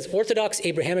context because Orthodox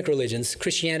Abrahamic religions,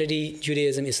 Christianity,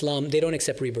 Judaism, Islam, they don't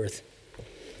accept rebirth.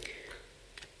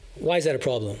 Why is that a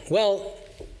problem? Well,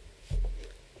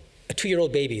 a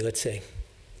 2-year-old baby, let's say,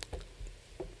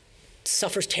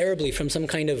 suffers terribly from some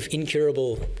kind of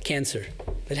incurable cancer.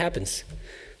 That happens,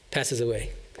 passes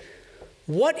away.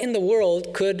 What in the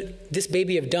world could this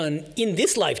baby have done in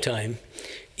this lifetime,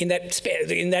 in that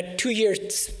 2-year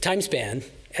time span,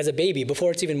 as a baby,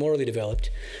 before it's even morally developed,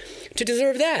 to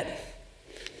deserve that?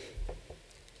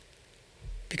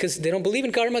 Because they don't believe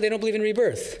in karma, they don't believe in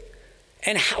rebirth.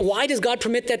 And why does God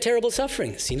permit that terrible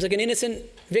suffering? Seems like an innocent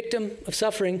victim of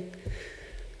suffering.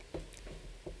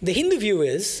 The Hindu view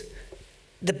is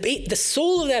the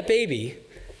soul of that baby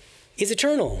is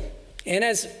eternal. and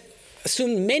has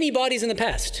assumed many bodies in the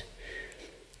past.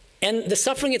 And the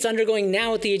suffering it's undergoing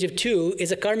now at the age of 2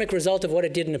 is a karmic result of what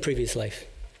it did in a previous life.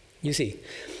 You see.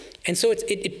 And so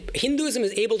Hinduism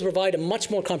is able to provide a much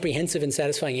more comprehensive and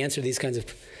satisfying answer to these kinds of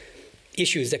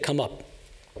issues that come up.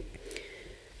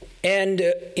 And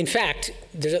in fact,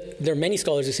 there are many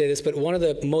scholars who say this, but one of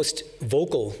the most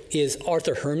vocal is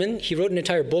Arthur Herman. He wrote an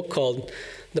entire book called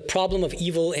The Problem of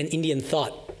Evil and Indian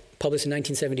Thought, published in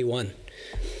 1971.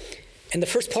 And the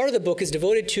first part of the book is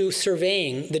devoted to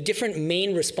surveying the different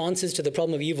main responses to the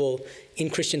problem of evil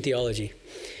in Christian theology,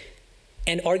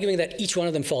 and arguing that each one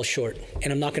of them falls short.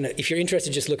 And I'm not going to, if you're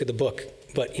interested, just look at the book.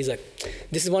 But he's like,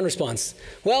 this is one response.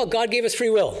 Well, God gave us free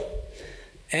will.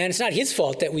 And it's not his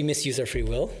fault that we misuse our free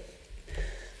will.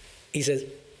 He says,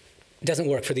 it doesn't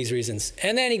work for these reasons.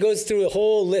 And then he goes through a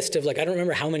whole list of, like, I don't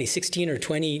remember how many, 16 or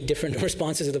 20 different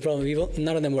responses to the problem of evil.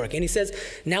 None of them work. And he says,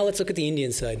 now let's look at the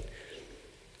Indian side.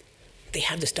 They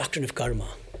have this doctrine of karma.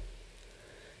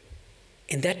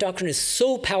 And that doctrine is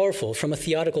so powerful from a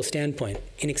theological standpoint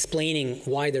in explaining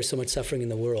why there's so much suffering in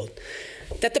the world,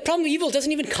 that the problem of evil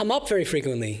doesn't even come up very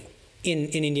frequently in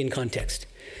Indian context.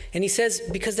 And he says,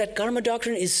 because that karma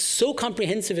doctrine is so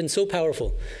comprehensive and so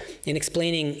powerful in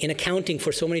explaining, in accounting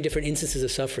for so many different instances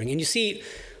of suffering. And you see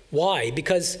why?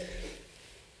 Because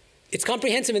it's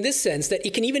comprehensive in this sense that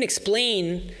it can even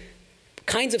explain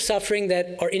kinds of suffering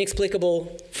that are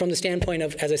inexplicable from the standpoint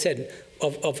of, as I said,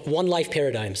 of one-life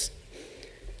paradigms,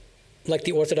 like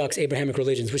the Orthodox Abrahamic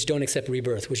religions, which don't accept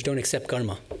rebirth, which don't accept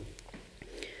karma.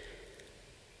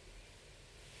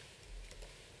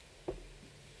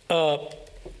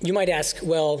 You might ask,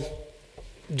 well,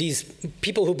 these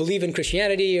people who believe in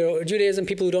Christianity or Judaism,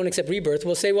 people who don't accept rebirth,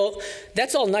 will say, well,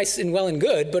 that's all nice and well and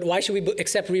good, but why should we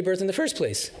accept rebirth in the first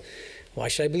place? Why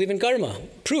should I believe in karma?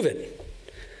 Prove it.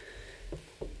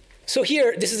 So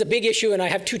here, this is a big issue, and I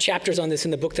have 2 chapters on this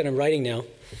in the book that I'm writing now.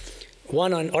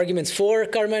 One on arguments for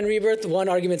karma and rebirth, one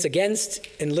arguments against,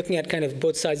 and looking at kind of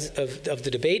both sides of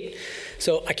the debate.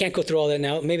 So I can't go through all that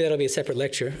now. Maybe that'll be a separate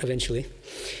lecture eventually.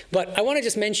 But I want to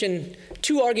just mention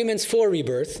 2 arguments for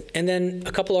rebirth, and then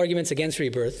a couple arguments against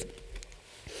rebirth,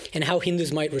 and how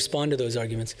Hindus might respond to those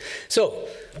arguments. So,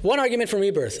 one argument for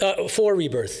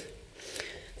rebirth.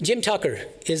 Jim Tucker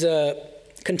is a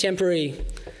contemporary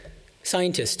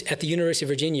scientist at the University of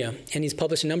Virginia, and he's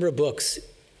published a number of books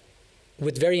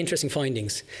with very interesting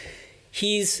findings.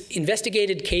 He's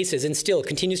investigated cases, and still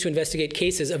continues to investigate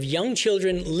cases, of young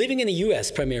children living in the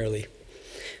US primarily,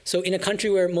 so in a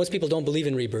country where most people don't believe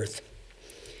in rebirth,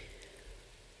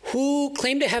 who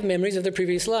claim to have memories of their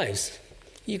previous lives.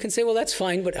 You can say, well, that's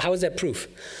fine, but how is that proof?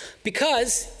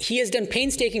 Because he has done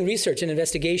painstaking research and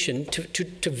investigation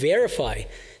to verify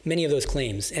many of those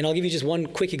claims. And I'll give you just one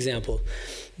quick example.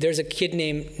 There's a kid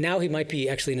named, now he might be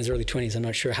actually in his early 20s, I'm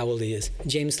not sure how old he is,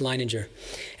 James Leininger.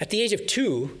 At the age of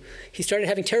 2, he started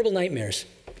having terrible nightmares.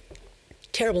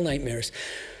 Terrible nightmares.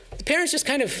 The parents just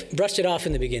kind of brushed it off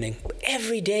in the beginning.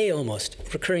 Every day almost,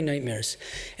 recurring nightmares.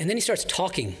 And then he starts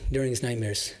talking during his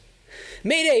nightmares.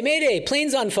 Mayday, mayday,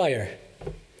 plane's on fire.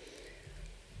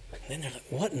 And then they're like,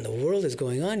 what in the world is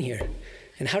going on here?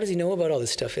 And how does he know about all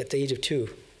this stuff at the age of 2?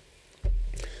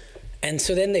 And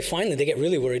so then they get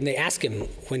really worried, and they ask him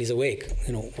when he's awake,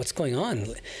 what's going on?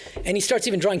 And he starts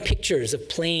even drawing pictures of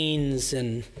planes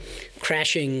and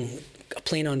crashing, a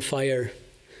plane on fire.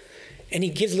 And he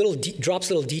gives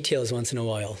drops little details once in a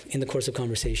while in the course of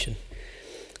conversation.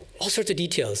 All sorts of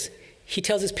details. He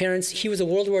tells his parents he was a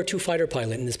World War II fighter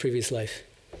pilot in his previous life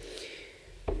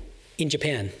in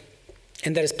Japan,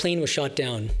 and that his plane was shot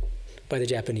down by the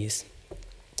Japanese.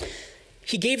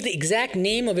 He gave the exact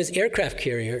name of his aircraft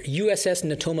carrier, USS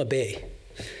Natoma Bay.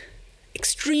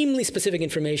 Extremely specific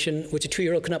information, which a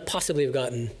 2-year-old could not possibly have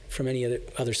gotten from any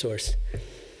other source.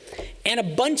 And a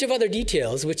bunch of other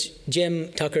details, which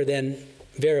Jim Tucker then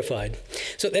verified.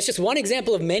 So that's just one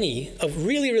example of many of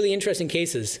really, really interesting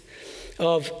cases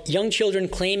of young children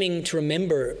claiming to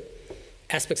remember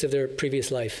aspects of their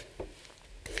previous life,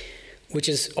 which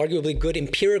is arguably good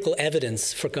empirical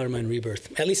evidence for karma and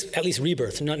rebirth, at least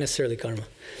rebirth, not necessarily karma.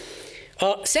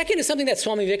 Second is something that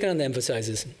Swami Vivekananda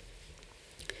emphasizes.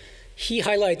 He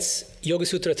highlights Yoga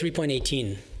Sutra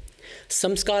 3.18,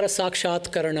 samskara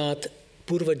sakshat karanat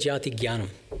purvajati jnanam.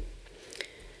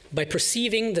 By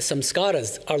perceiving the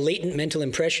samskaras, our latent mental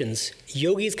impressions,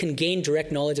 yogis can gain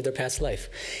direct knowledge of their past life.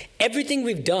 Everything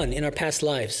we've done in our past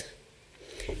lives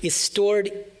is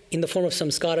stored in the form of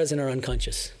samskaras in our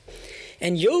unconscious.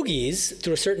 And yogis,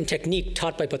 through a certain technique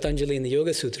taught by Patanjali in the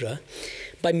Yoga Sutra,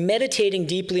 by meditating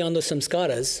deeply on those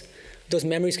samskaras, those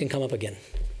memories can come up again.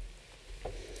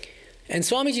 And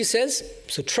Swamiji says,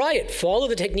 so try it. Follow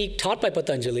the technique taught by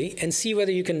Patanjali and see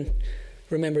whether you can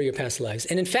remember your past lives.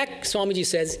 And in fact, Swamiji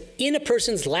says, in a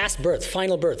person's last birth,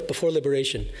 final birth, before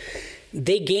liberation,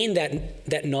 they gain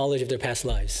that knowledge of their past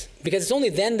lives. Because it's only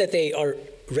then that they are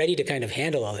ready to kind of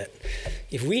handle all that.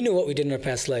 If we knew what we did in our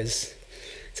past lives,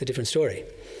 it's a different story.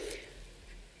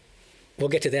 We'll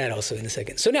get to that also in a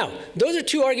second. So now, those are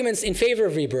two arguments in favor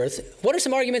of rebirth. What are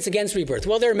some arguments against rebirth?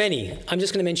 Well, there are many. I'm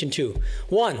just going to mention two.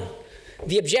 One,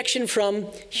 the objection from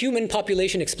human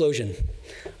population explosion.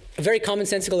 A very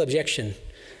commonsensical objection.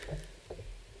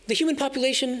 The human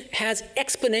population has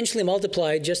exponentially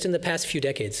multiplied just in the past few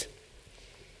decades.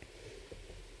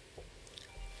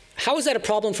 How is that a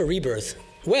problem for rebirth?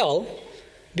 Well,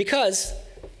 because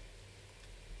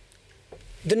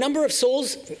the number of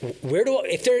souls,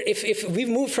 if we've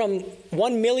moved from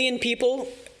 1 million people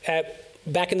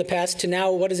back in the past to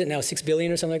now, what is it now, 6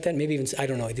 billion or something like that? Maybe even, I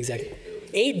don't know exactly.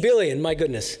 8 billion, my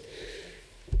goodness.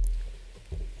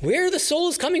 Where are the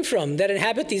souls coming from that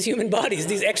inhabit these human bodies,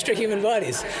 these extra human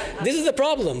bodies? This is the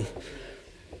problem.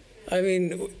 I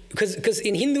mean, because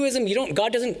in Hinduism,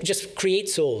 God doesn't just create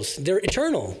souls. They're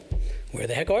eternal. Where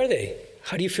the heck are they?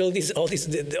 How do you fill all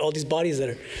these bodies that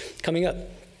are coming up?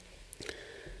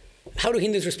 How do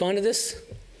Hindus respond to this?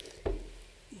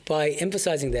 By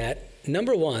emphasizing that,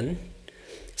 number one,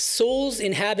 souls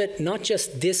inhabit not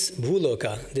just this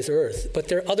bhuloka, this earth, but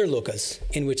there are other lokas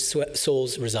in which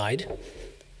souls reside.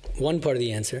 One part of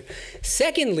the answer.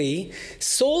 Secondly,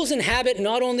 souls inhabit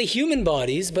not only human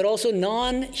bodies, but also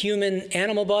non-human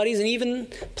animal bodies and even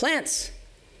plants.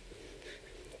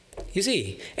 You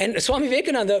see, and Swami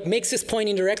Vivekananda makes this point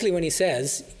indirectly when he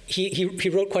says, he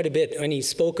wrote quite a bit when he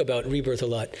spoke about rebirth a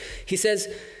lot. He says,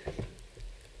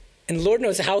 and Lord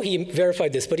knows how he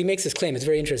verified this, but he makes this claim, it's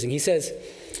very interesting. He says,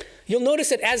 you'll notice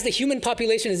that as the human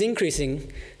population is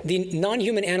increasing, the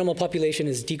non-human animal population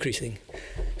is decreasing.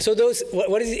 So those,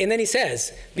 and then he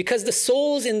says, because the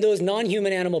souls in those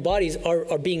non-human animal bodies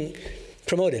are being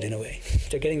promoted in a way.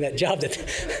 They're getting that job that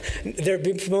they're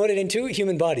being promoted into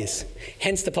human bodies,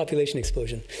 hence the population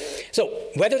explosion. So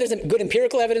whether there's a good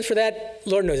empirical evidence for that,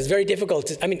 Lord knows, it's very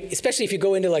difficult. I mean, especially if you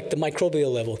go into like the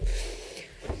microbial level.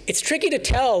 It's tricky to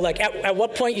tell, like at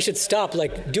what point you should stop.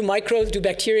 Like, do microbes, do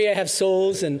bacteria have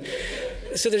souls? And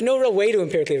so there's no real way to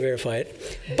empirically verify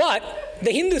it. But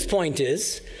the Hindus' point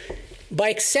is, by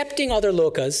accepting other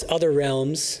lokas, other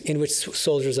realms in which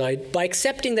souls reside, by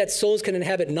accepting that souls can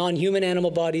inhabit non-human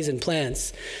animal bodies and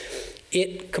plants,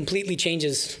 it completely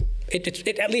changes, it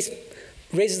at least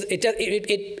raises,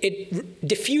 it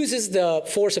diffuses the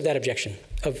force of that objection,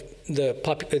 of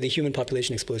the human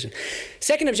population explosion.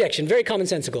 Second objection, very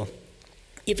commonsensical.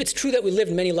 If it's true that we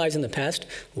lived many lives in the past,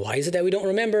 why is it that we don't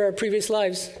remember our previous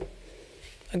lives?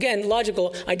 Again,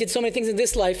 logical. I did so many things in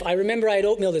this life. I remember I had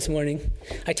oatmeal this morning.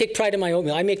 I take pride in my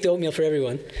oatmeal. I make the oatmeal for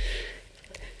everyone.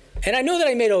 And I know that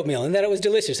I made oatmeal and that it was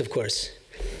delicious, of course.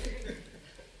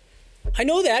 I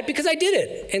know that because I did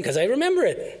it and because I remember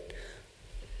it.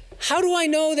 How do I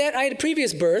know that I had a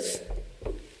previous birth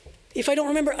if I don't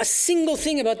remember a single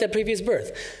thing about that previous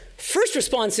birth? First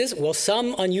response is, well,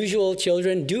 some unusual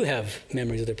children do have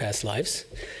memories of their past lives.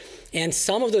 And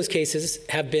some of those cases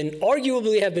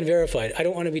arguably have been verified. I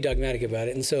don't want to be dogmatic about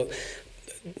it. And so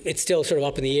it's still sort of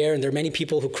up in the air. And there are many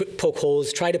people who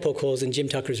try to poke holes in Jim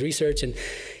Tucker's research and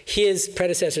his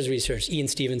predecessor's research, Ian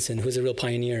Stevenson, who's a real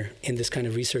pioneer in this kind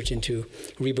of research into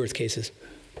rebirth cases.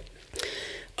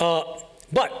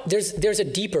 But there's a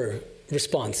deeper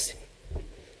response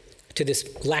to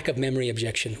this lack of memory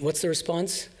objection. What's the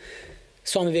response?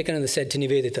 Swami Vivekananda said to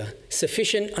Nivedita,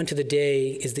 "Sufficient unto the day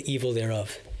is the evil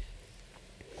thereof."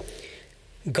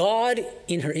 God,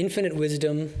 in her infinite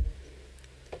wisdom,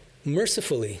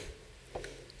 mercifully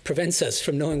prevents us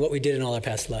from knowing what we did in all our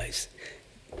past lives.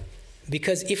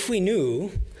 Because if we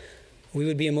knew, we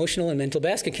would be emotional and mental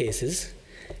basket cases,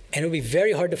 and it would be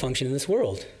very hard to function in this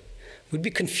world. We'd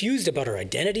be confused about our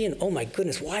identity, and oh my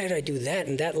goodness, why did I do that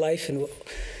in that life? And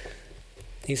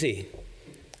you see,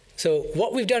 so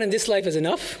what we've done in this life is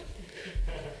enough,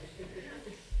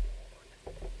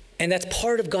 and that's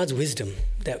part of God's wisdom,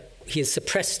 that He has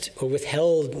suppressed or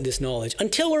withheld this knowledge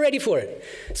until we're ready for it.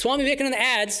 Swami Vivekananda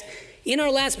adds, in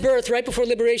our last birth, right before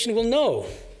liberation, we'll know.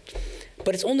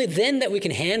 But it's only then that we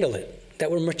can handle it, that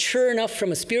we're mature enough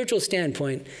from a spiritual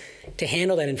standpoint to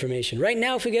handle that information. Right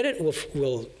now, if we get it,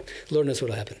 Lord knows what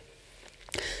will happen.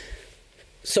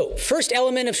 So, first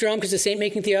element of Sri Ramakrishna's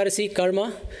saint-making theodicy,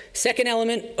 karma. Second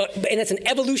element, and that's an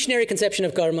evolutionary conception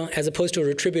of karma as opposed to a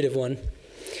retributive one.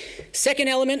 Second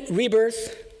element,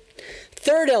 rebirth.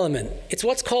 Third element, it's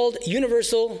what's called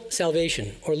universal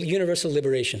salvation or universal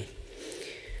liberation.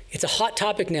 It's a hot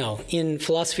topic now in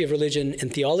philosophy of religion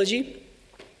and theology.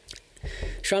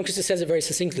 Sri Ramakrishna says it very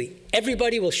succinctly.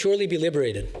 Everybody will surely be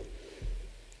liberated.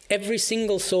 Every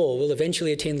single soul will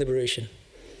eventually attain liberation.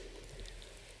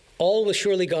 All will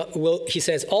surely, he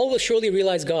says, all will surely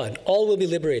realize God. All will be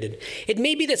liberated. It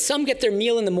may be that some get their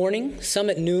meal in the morning, some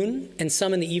at noon, and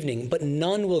some in the evening, but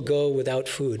none will go without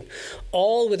food.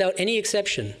 All, without any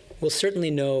exception, will certainly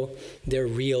know their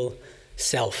real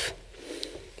self.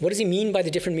 What does he mean by the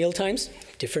different meal times?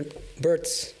 Different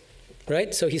births,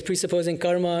 right? So he's presupposing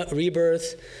karma,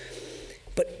 rebirth.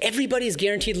 But everybody is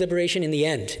guaranteed liberation in the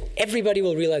end. Everybody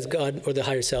will realize God or the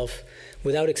higher self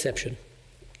without exception.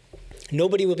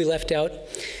 Nobody will be left out.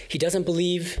 He doesn't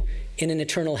believe in an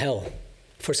eternal hell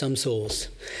for some souls.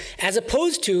 As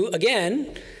opposed to,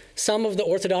 again, some of the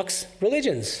Orthodox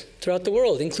religions throughout the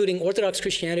world, including Orthodox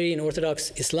Christianity and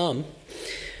Orthodox Islam.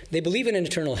 They believe in an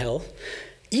eternal hell.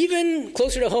 Even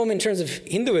closer to home in terms of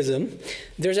Hinduism,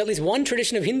 there's at least one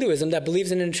tradition of Hinduism that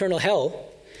believes in an eternal hell.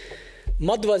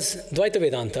 Madhva's Dvaita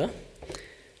Vedanta.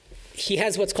 He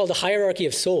has what's called a hierarchy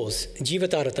of souls,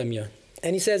 Jivataratamya.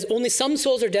 And he says only some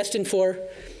souls are destined for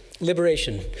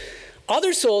liberation.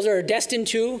 Other souls are destined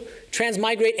to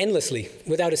transmigrate endlessly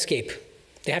without escape.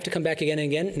 They have to come back again and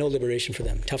again, no liberation for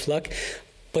them. Tough luck.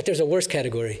 But there's a worse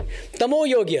category. Tamo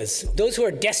yogyas, those who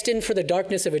are destined for the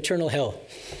darkness of eternal hell.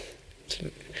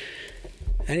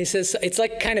 And he says it's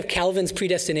like kind of Calvin's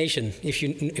predestination, if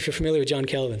you're familiar with John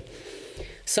Calvin.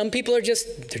 Some people are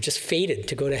just fated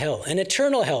to go to hell, an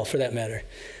eternal hell for that matter.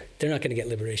 They're not going to get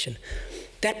liberation.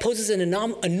 That poses an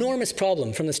enormous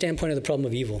problem from the standpoint of the problem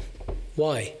of evil.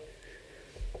 Why?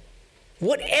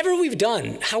 Whatever we've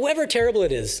done, however terrible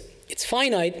it is, it's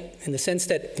finite in the sense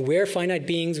that we're finite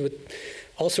beings with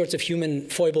all sorts of human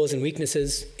foibles and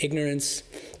weaknesses, ignorance.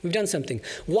 We've done something.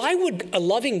 Why would a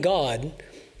loving God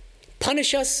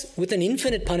punish us with an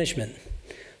infinite punishment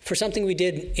for something we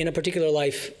did in a particular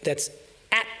life that's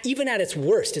even at its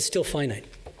worst is still finite?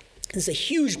 This is a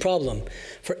huge problem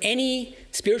for any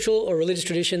spiritual or religious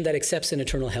tradition that accepts an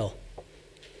eternal hell.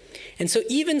 And so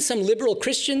even some liberal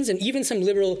Christians and even some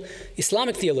liberal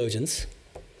Islamic theologians,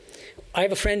 I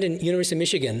have a friend in University of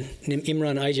Michigan named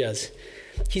Imran Ijaz.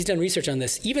 He's done research on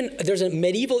this. Even there's a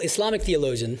medieval Islamic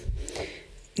theologian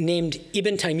named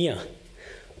Ibn Taymiyyah,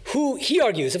 who he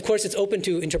argues, of course it's open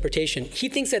to interpretation, he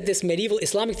thinks that this medieval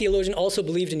Islamic theologian also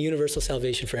believed in universal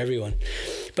salvation for everyone.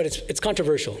 But it's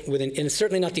controversial, and it's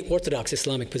certainly not the Orthodox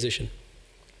Islamic position.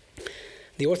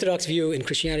 The Orthodox view in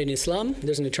Christianity and Islam,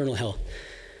 there's an eternal hell.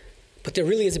 But there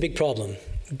really is a big problem.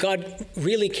 God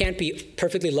really can't be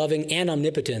perfectly loving and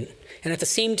omnipotent, and at the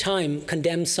same time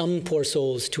condemn some poor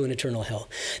souls to an eternal hell.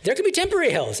 There can be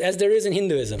temporary hells, as there is in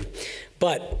Hinduism.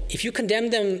 But if you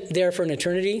condemn them there for an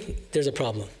eternity, there's a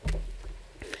problem.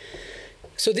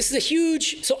 So this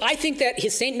is so I think that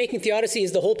his saint-making theodicy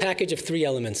is the whole package of three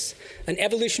elements. An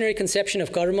evolutionary conception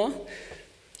of karma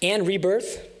and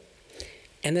rebirth.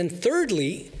 And then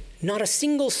thirdly, not a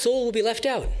single soul will be left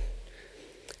out.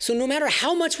 So no matter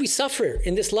how much we suffer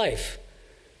in this life,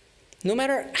 no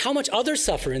matter how much others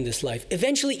suffer in this life,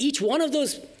 eventually each one of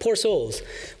those poor souls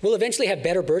will eventually have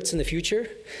better births in the future,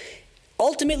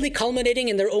 ultimately culminating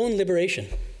in their own liberation.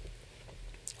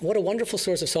 What a wonderful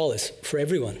source of solace for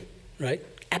everyone, right?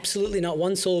 Absolutely not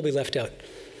one soul will be left out.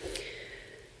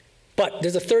 But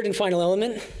there's a third and final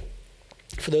element.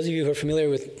 For those of you who are familiar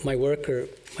with my work or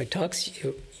my talks,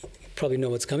 you probably know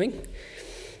what's coming.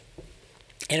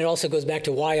 And it also goes back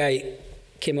to why I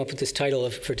came up with this title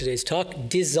for today's talk,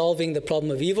 Dissolving the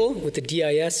Problem of Evil, with the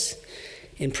DIS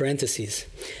in parentheses.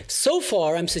 So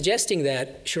far, I'm suggesting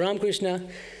that Sri Ramakrishna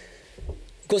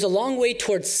goes a long way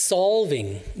towards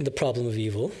solving the problem of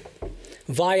evil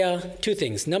via two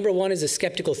things. Number one is a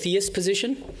skeptical theist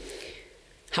position.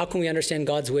 How can we understand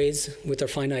God's ways with our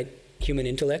finite human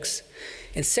intellects?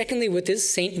 And secondly, with his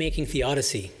saint-making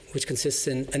theodicy, which consists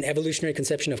in an evolutionary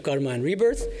conception of karma and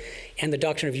rebirth and the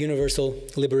doctrine of universal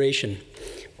liberation.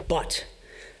 But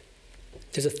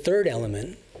there's a third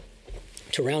element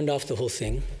to round off the whole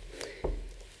thing.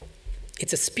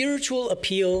 It's a spiritual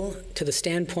appeal to the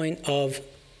standpoint of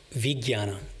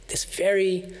vijnana, this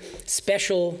very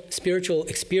special spiritual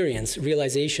experience,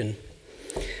 realization,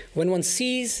 when one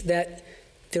sees that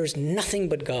there's nothing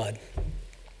but God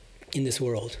in this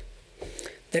world,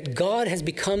 that God has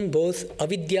become both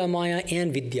avidya maya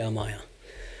and vidya maya,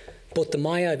 both the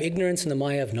maya of ignorance and the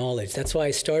maya of knowledge. That's why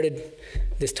I started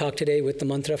this talk today with the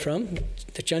mantra from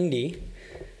the Chandi.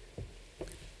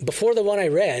 Before the one I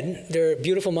read, there are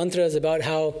beautiful mantras about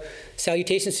how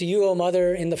salutations to you, O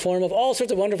Mother, in the form of all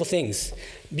sorts of wonderful things,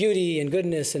 beauty and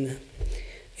goodness and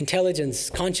intelligence,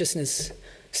 consciousness,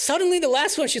 Suddenly, the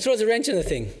last one, she throws a wrench in the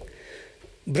thing.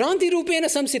 Bhranti rupena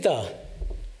samsita.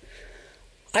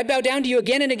 I bow down to you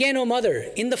again and again, O mother,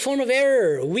 in the form of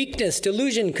error, weakness,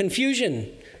 delusion,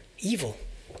 confusion, evil.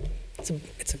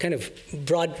 It's a kind of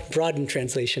broadened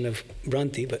translation of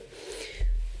Bhranti, but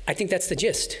I think that's the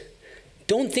gist.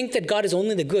 Don't think that God is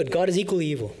only the good. God is equally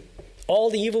evil. All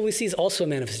the evil we see is also a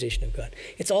manifestation of God.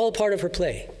 It's all part of her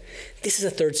play. This is a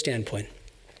third standpoint.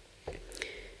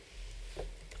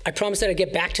 I promised that I'd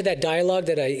get back to that dialogue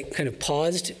that I kind of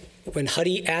paused when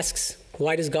Hari asks,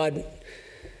 why does God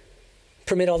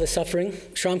permit all this suffering?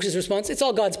 Sri Ramakrishna's response, it's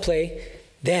all God's play.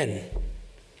 Then,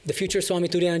 the future Swami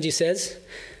Turiyanji says,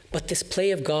 but this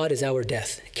play of God is our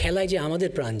death. Khelai je amader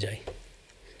pran jai.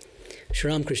 Sri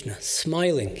Ramakrishna,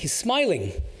 smiling. He's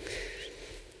smiling.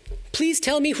 Please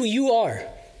tell me who you are.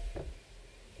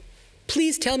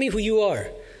 Please tell me who you are.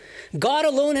 God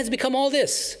alone has become all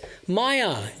this.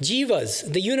 Maya, jivas,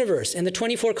 the universe, and the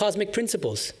 24 cosmic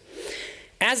principles.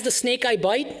 As the snake I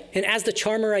bite, and as the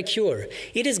charmer I cure.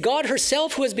 It is God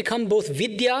herself who has become both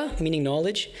vidya, meaning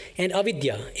knowledge, and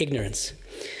avidya, ignorance.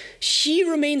 She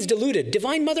remains deluded.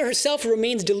 Divine Mother herself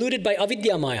remains deluded by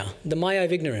avidya maya, the maya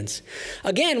of ignorance.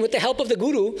 Again, with the help of the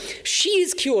Guru, she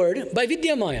is cured by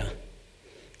vidya maya.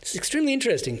 It's extremely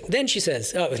interesting. Then Sri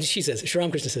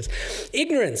Ramakrishna says,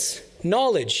 ignorance,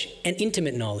 knowledge, and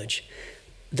intimate knowledge.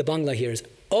 The Bangla here is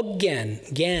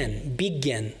agyan, gyan,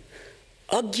 bigyan.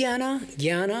 Agyana,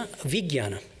 jnana,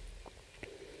 vijnana.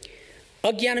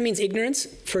 Agyana means ignorance,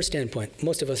 first standpoint.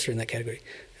 Most of us are in that category.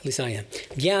 At least I am.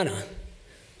 Jnana,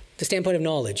 the standpoint of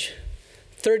knowledge.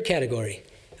 Third category,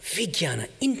 vijnana,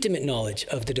 intimate knowledge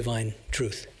of the divine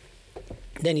truth.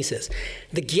 Then he says,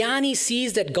 the jnani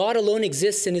sees that God alone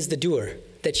exists and is the doer,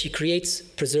 that she creates,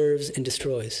 preserves, and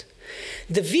destroys.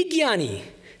 The vijnani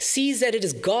sees that it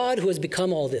is God who has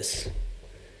become all this.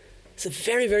 It's a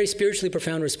very, very spiritually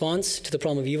profound response to the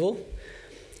problem of evil.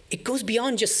 It goes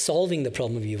beyond just solving the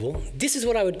problem of evil. This is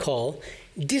what I would call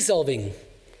dissolving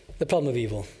the problem of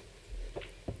evil.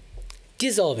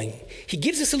 Dissolving. He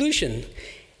gives a solution,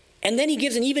 and then he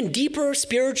gives an even deeper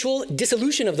spiritual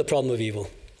dissolution of the problem of evil.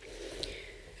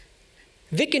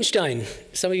 Wittgenstein,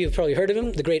 some of you have probably heard of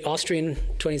him, the great Austrian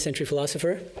 20th century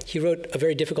philosopher. He wrote a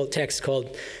very difficult text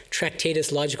called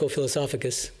Tractatus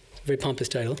Logico-Philosophicus, very pompous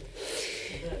title.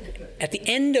 At the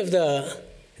end of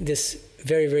this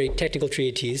very, very technical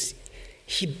treatise,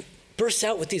 he bursts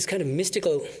out with these kind of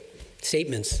mystical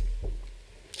statements.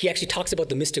 He actually talks about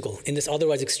the mystical in this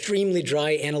otherwise extremely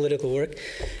dry analytical work.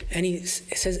 And he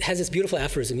has this beautiful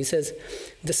aphorism. He says,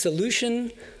 the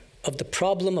solution of the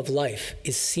problem of life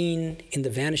is seen in the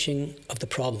vanishing of the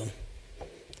problem.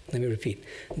 Let me repeat.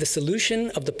 The solution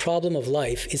of the problem of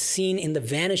life is seen in the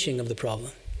vanishing of the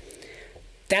problem.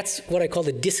 That's what I call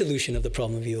the dissolution of the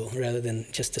problem of evil, rather than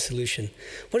just the solution.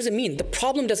 What does it mean? The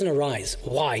problem doesn't arise.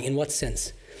 Why? In what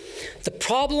sense? The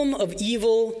problem of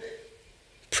evil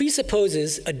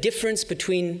presupposes a difference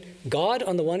between God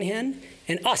on the one hand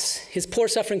and us, his poor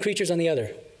suffering creatures, on the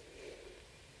other.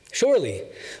 Surely.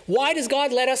 Why does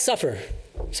God let us suffer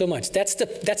so much? That's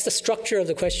the structure of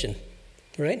the question,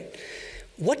 right?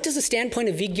 What does the standpoint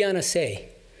of Vijnana say?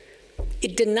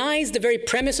 It denies the very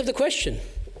premise of the question.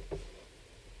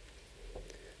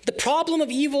 The problem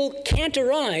of evil can't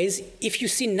arise if you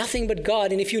see nothing but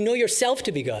God and if you know yourself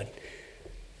to be God.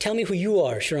 Tell me who you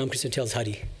are, Sri Ramakrishna tells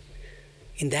Hari.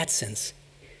 In that sense.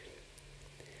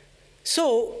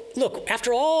 So, look,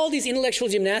 after all these intellectual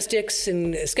gymnastics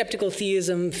and skeptical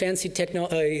theism, fancy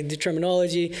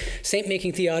terminology,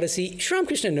 saint-making theodicy, Sri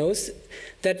Ramakrishna knows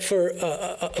that for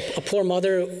a poor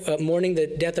mother mourning the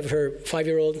death of her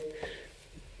 5-year-old,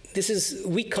 this is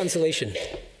weak consolation.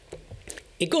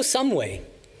 It goes some way.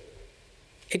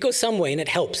 It goes some way, and it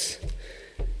helps.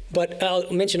 But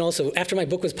I'll mention also, after my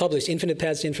book was published, Infinite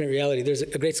Paths to Infinite Reality, there's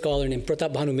a great scholar named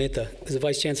Pratap Bhanu Mehta, who's the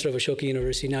vice chancellor of Ashoka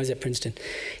University, now he's at Princeton.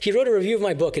 He wrote a review of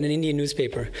my book in an Indian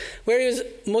newspaper, where he was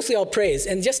mostly all praise.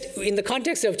 And just in the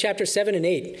context of chapters 7 and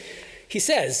 8, he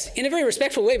says, in a very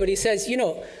respectful way, but he says, you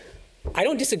know, I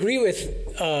don't disagree with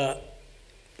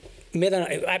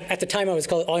Medhananda. At the time I was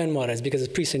called Ayan Maharaj because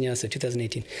it's pre-sannyasa,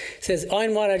 2018. It says,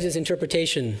 Ayan Maharaj's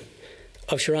interpretation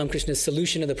of Sri Ramakrishna's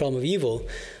solution of the problem of evil.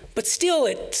 But still,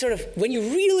 it sort of, when you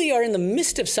really are in the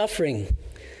midst of suffering,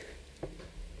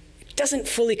 it doesn't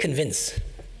fully convince,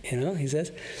 he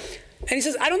says. And he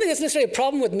says, I don't think that's necessarily a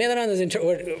problem with Medhananda's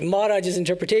or Maharaj's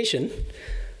interpretation,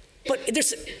 but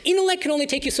intellect can only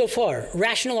take you so far.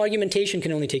 Rational argumentation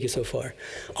can only take you so far.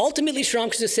 Ultimately, Sri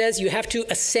Ramakrishna says you have to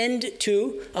ascend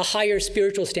to a higher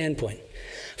spiritual standpoint,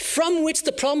 from which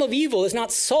the problem of evil is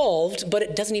not solved, but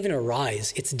it doesn't even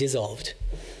arise. It's dissolved.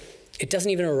 It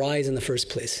doesn't even arise in the first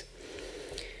place.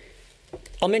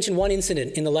 I'll mention one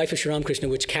incident in the life of Sri Ramakrishna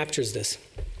which captures this.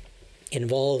 It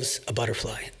involves a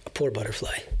butterfly, a poor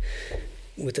butterfly,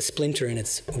 with a splinter in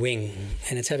its wing,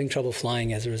 and it's having trouble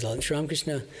flying as a result. And Sri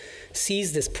Ramakrishna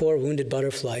sees this poor wounded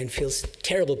butterfly and feels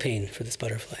terrible pain for this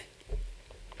butterfly.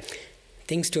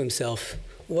 Thinks to himself,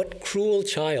 what cruel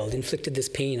child inflicted this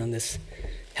pain on this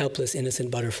helpless,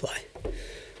 innocent butterfly?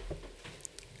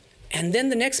 And then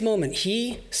the next moment,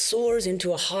 he soars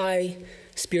into a high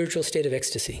spiritual state of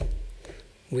ecstasy,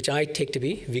 which I take to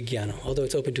be vijnana, although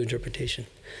it's open to interpretation.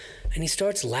 And he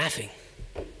starts laughing.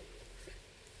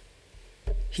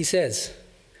 He says,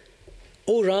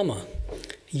 "O Rama,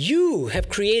 you have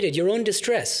created your own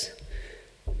distress."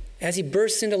 As he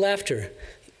bursts into laughter,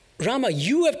 "Rama,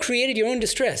 you have created your own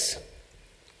distress."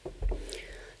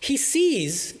 He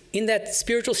sees in that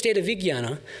spiritual state of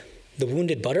vijnana, the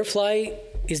wounded butterfly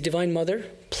is Divine Mother,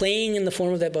 playing in the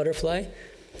form of that butterfly.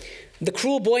 The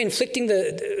cruel boy inflicting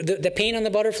the pain on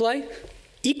the butterfly,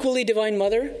 equally Divine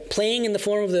Mother, playing in the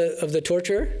form of the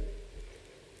torturer.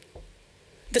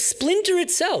 The splinter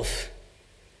itself,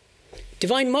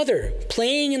 Divine Mother,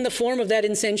 playing in the form of that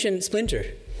insentient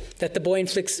splinter that the boy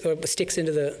inflicts or sticks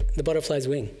into the butterfly's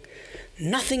wing.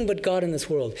 Nothing but God in this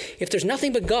world. If there's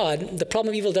nothing but God, the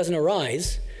problem of evil doesn't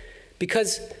arise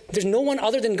because there's no one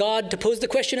other than God to pose the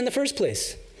question in the first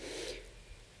place.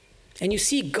 And you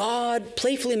see God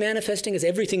playfully manifesting as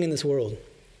everything in this world.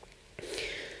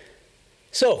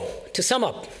 So, to sum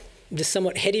up this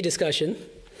somewhat heady discussion,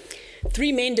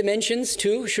 3 main dimensions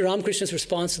to Sri Ramakrishna's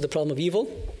response to the problem of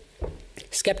evil.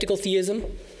 Skeptical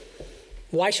theism.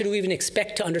 Why should we even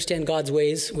expect to understand God's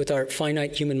ways with our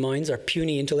finite human minds, our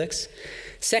puny intellects?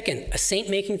 Second, a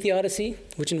saint-making theodicy,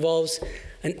 which involves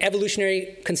an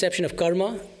evolutionary conception of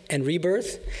karma and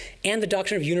rebirth, and the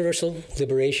doctrine of universal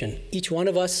liberation. Each one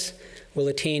of us will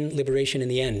attain liberation in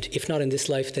the end, if not in this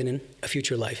life, then in a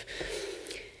future life.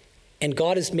 And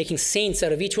God is making saints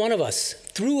out of each one of us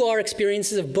through our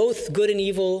experiences of both good and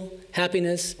evil,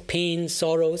 happiness, pain,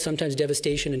 sorrow, sometimes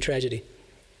devastation and tragedy.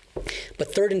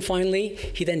 But third and finally,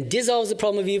 he then dissolves the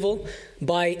problem of evil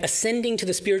by ascending to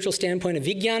the spiritual standpoint of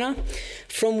vijnana,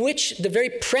 from which the very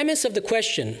premise of the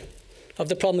question of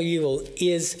the problem of evil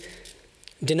is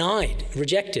denied,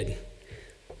 rejected,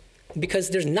 because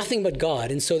there's nothing but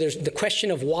God. And so there's the question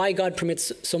of why God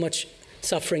permits so much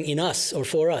suffering in us or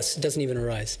for us doesn't even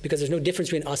arise, because there's no difference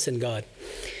between us and God.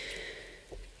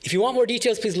 If you want more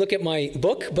details, please look at my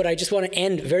book, but I just want to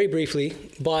end very briefly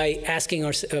by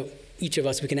asking each of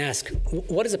us, we can ask,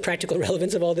 what is the practical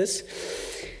relevance of all this?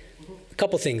 A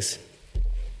couple things.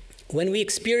 When we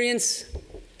experience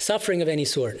suffering of any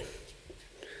sort,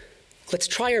 let's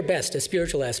try our best as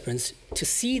spiritual aspirants to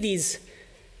see these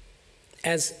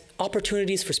as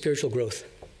opportunities for spiritual growth.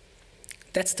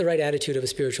 That's the right attitude of a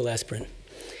spiritual aspirant.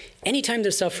 Anytime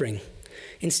there's suffering,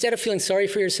 instead of feeling sorry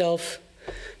for yourself,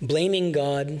 blaming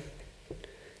God,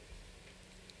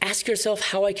 ask yourself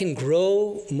how I can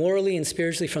grow morally and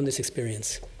spiritually from this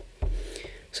experience.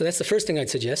 So that's the first thing I'd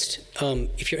suggest.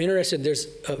 If you're interested, there's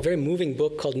a very moving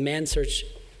book called Man's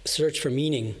Search for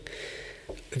Meaning.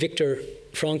 Viktor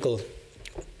Frankl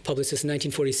published this in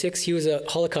 1946. He was a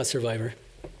Holocaust survivor.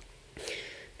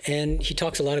 And he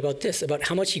talks a lot about this, about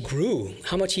how much he grew,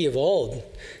 how much he evolved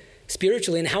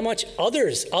spiritually, and how much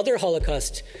other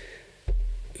Holocaust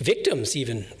victims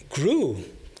even grew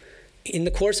in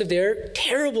the course of their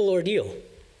terrible ordeal.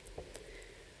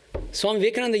 Swami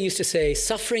Vivekananda used to say,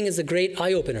 suffering is the great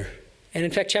eye-opener. And in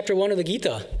fact, chapter 1 of the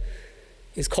Gita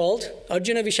is called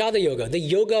Arjuna Vishada Yoga, the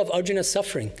yoga of Arjuna's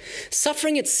suffering.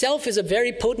 Suffering itself is a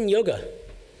very potent yoga,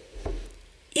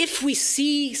 if we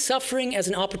see suffering as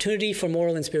an opportunity for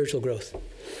moral and spiritual growth.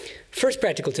 First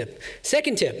practical tip.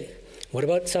 Second tip, what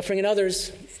about suffering in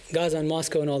others, Gaza and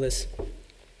Moscow and all this?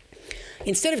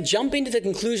 Instead of jumping to the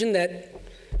conclusion that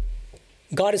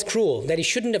God is cruel, that he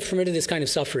shouldn't have permitted this kind of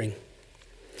suffering,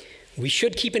 we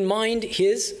should keep in mind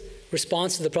his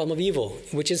response to the problem of evil,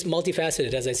 which is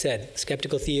multifaceted, as I said.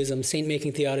 Skeptical theism,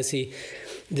 saint-making theodicy,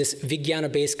 this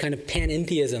vijnana-based kind of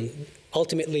panentheism.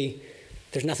 Ultimately,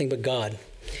 there's nothing but God.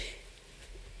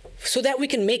 So that we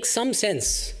can make some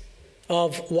sense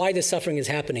of why this suffering is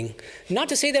happening. Not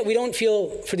to say that we don't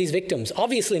feel for these victims,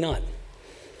 obviously not.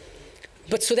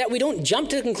 But so that we don't jump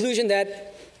to the conclusion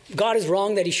that God is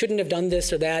wrong, that he shouldn't have done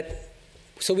this or that.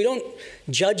 So we don't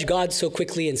judge God so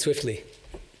quickly and swiftly.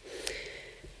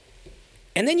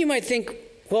 And then you might think,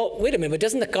 well, wait a minute, but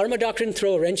doesn't the karma doctrine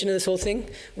throw a wrench into this whole thing?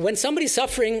 When somebody's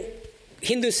suffering,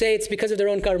 Hindus say it's because of their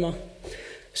own karma.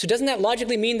 So doesn't that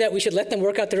logically mean that we should let them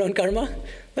work out their own karma?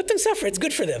 Let them suffer, it's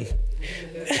good for them.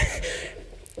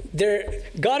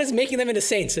 God is making them into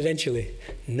saints eventually.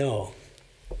 No.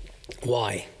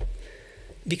 Why?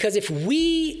 Because if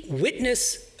we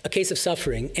witness a case of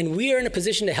suffering and we are in a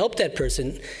position to help that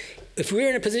person, if we're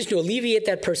in a position to alleviate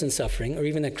that person's suffering or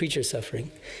even that creature's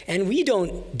suffering, and we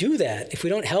don't do that, if we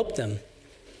don't help them,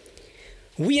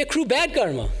 we accrue bad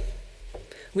karma.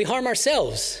 We harm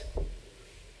ourselves.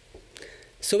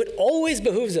 So it always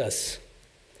behooves us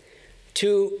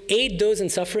to aid those in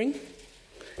suffering,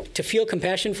 to feel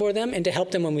compassion for them, and to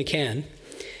help them when we can.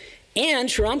 And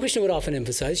Sri Ramakrishna would often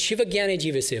emphasize, Shiva Jnane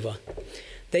Jiva Seva,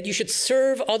 that you should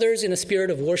serve others in a spirit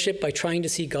of worship by trying to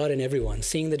see God in everyone,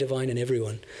 seeing the divine in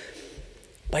everyone.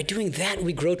 By doing that,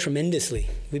 we grow tremendously.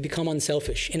 We become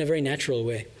unselfish in a very natural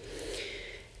way.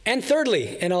 And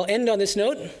thirdly, and I'll end on this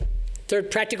note,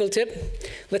 third practical tip,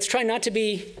 let's try not to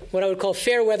be what I would call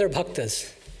fair weather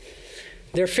bhaktas.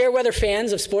 They're fair weather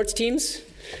fans of sports teams.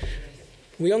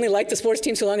 We only like the sports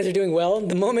team so long as they're doing well.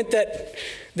 The moment that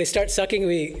they start sucking,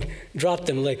 we drop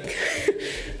them like,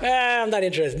 I'm not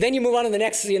interested. Then you move on to the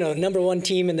next, number one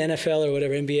team in the NFL or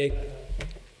whatever, NBA.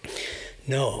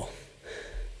 No.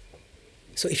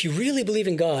 So if you really believe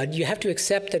in God, you have to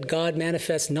accept that God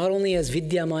manifests not only as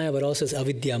Vidya Maya, but also as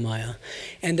Avidya Maya.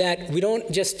 And that we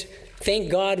don't just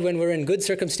thank God when we're in good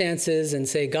circumstances and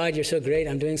say, God, you're so great,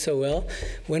 I'm doing so well.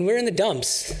 When we're in the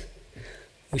dumps,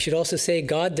 we should also say,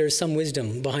 God, there's some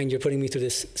wisdom behind your putting me through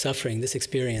this suffering, this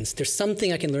experience. There's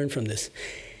something I can learn from this.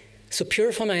 So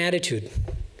purify my attitude.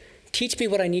 Teach me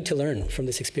what I need to learn from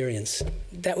this experience.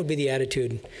 That would be the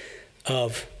attitude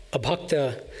of a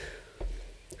bhakta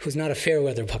who's not a fair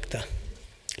weather bhakta.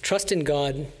 Trust in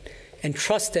God and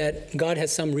trust that God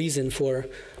has some reason for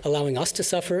allowing us to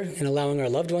suffer and allowing our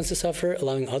loved ones to suffer,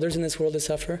 allowing others in this world to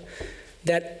suffer,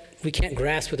 that we can't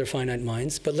grasp with our finite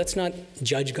minds, but let's not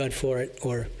judge God for it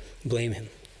or blame him.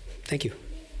 Thank you.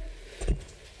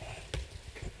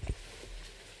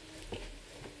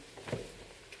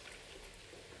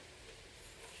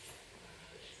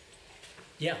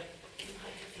 Yeah.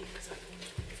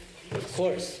 Of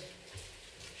course.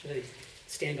 Should I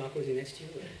stand awkwardly next to you?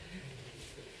 Or?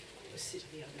 Sit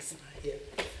on the other side. Yeah.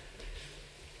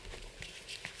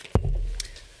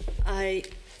 I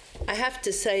have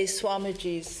to say,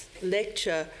 Swamiji's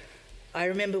lecture, I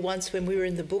remember once when we were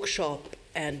in the bookshop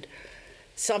and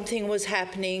something was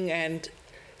happening and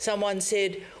someone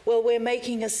said, well, we're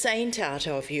making a saint out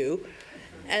of you.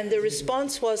 And the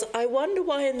response was, I wonder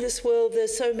why in this world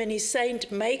there's so many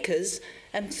saint makers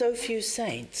and so few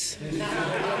saints.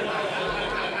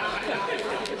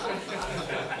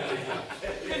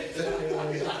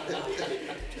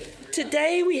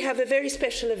 Today we have a very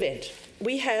special event.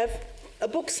 We have a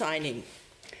book signing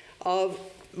of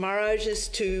Maharaj's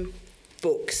 2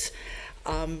 books.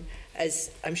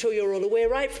 As I'm sure you're all aware,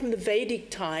 right from the Vedic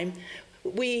time,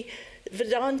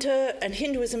 Vedanta and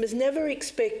Hinduism has never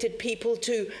expected people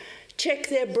to check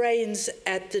their brains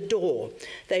at the door.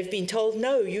 They've been told,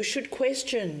 no, you should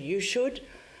question, you should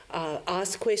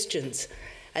ask questions,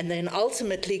 and then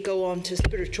ultimately go on to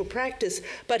spiritual practice.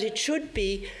 But it should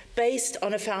be based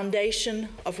on a foundation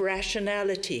of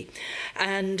rationality.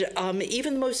 And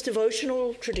even the most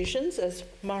devotional traditions, as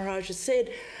Maharaj has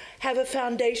said, have a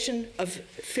foundation of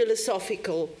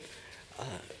philosophical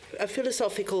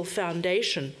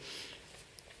foundation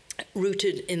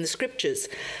rooted in the scriptures.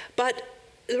 But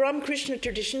the Ramakrishna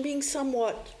tradition being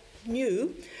somewhat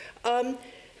new,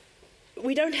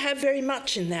 we don't have very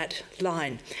much in that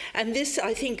line. And this,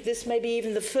 I think, this may be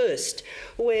even the first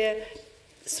where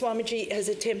Swamiji has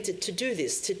attempted to do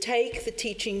this, to take the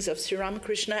teachings of Sri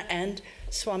Ramakrishna and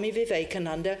Swami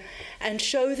Vivekananda and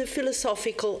show the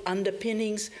philosophical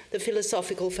underpinnings, the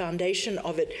philosophical foundation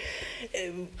of it.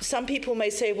 Some people may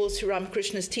say, well, Sri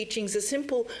Ramakrishna's teachings are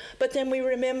simple, but then we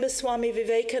remember Swami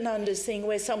Vivekananda's thing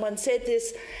where someone said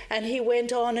this and he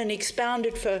went on and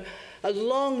expounded for a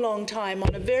long, long time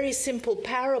on a very simple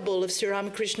parable of Sri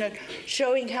Ramakrishna,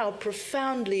 showing how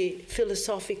profoundly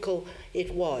philosophical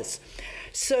it was.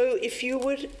 So if you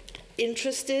were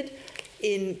interested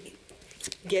in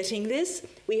getting this,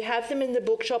 we have them in the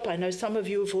bookshop. I know some of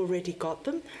you have already got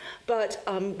them, but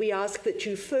we ask that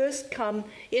you first come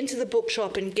into the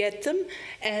bookshop and get them,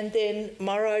 and then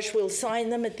Maharaj will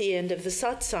sign them at the end of the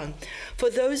satsang. For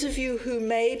those of you who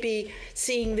may be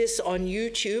seeing this on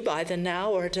YouTube, either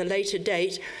now or at a later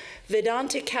date,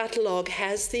 Vedanta Catalogue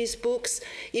has these books.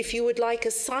 If you would like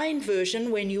a signed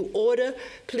version, when you order,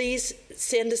 please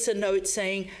send us a note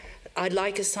saying, I'd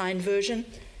like a signed version,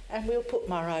 and we'll put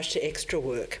Maharaj to extra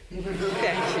work. Thank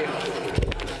you.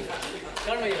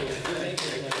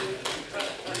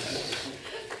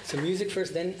 So music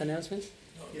first, then announcements?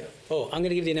 Oh, I'm going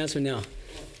to give the announcement now.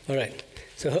 All right.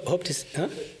 So hope to... Huh?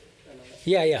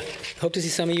 Yeah. Hope to see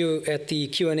some of you at the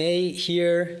Q&A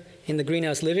here in the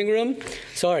greenhouse living room.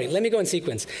 Sorry, let me go in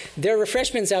sequence. There are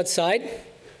refreshments outside,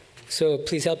 so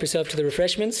please help yourself to the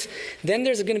refreshments. Then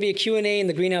there's going to be a Q&A in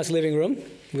the greenhouse living room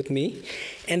with me.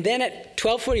 And then at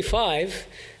 12:45,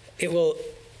 it will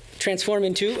transform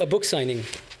into a book signing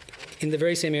in the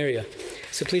very same area.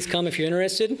 So please come if you're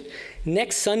interested.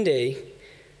 Next Sunday,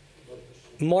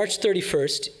 March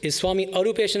 31st, is Swami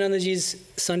Arupeshanandaji's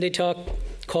Sunday talk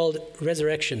called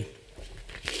Resurrection.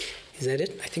 Is that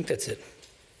it? I think that's it.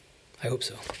 I hope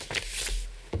so.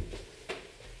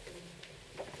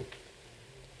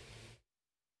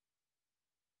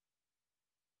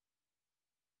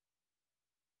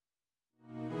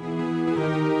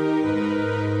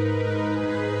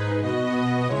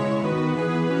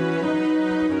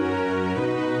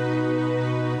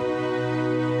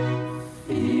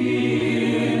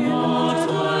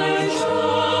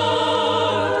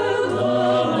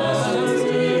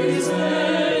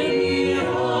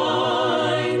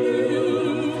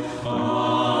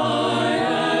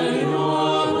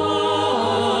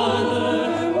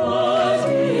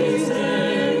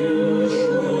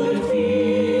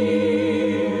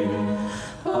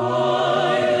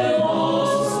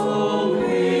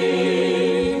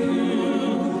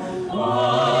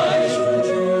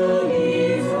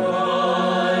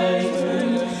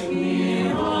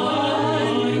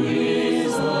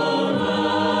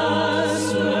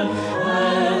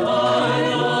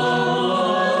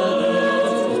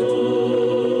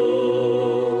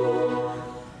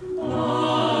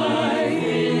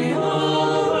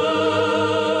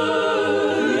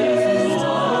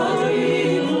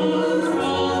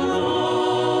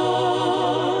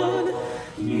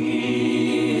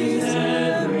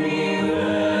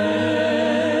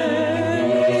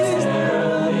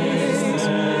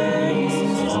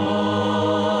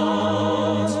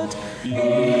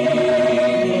 Yeah.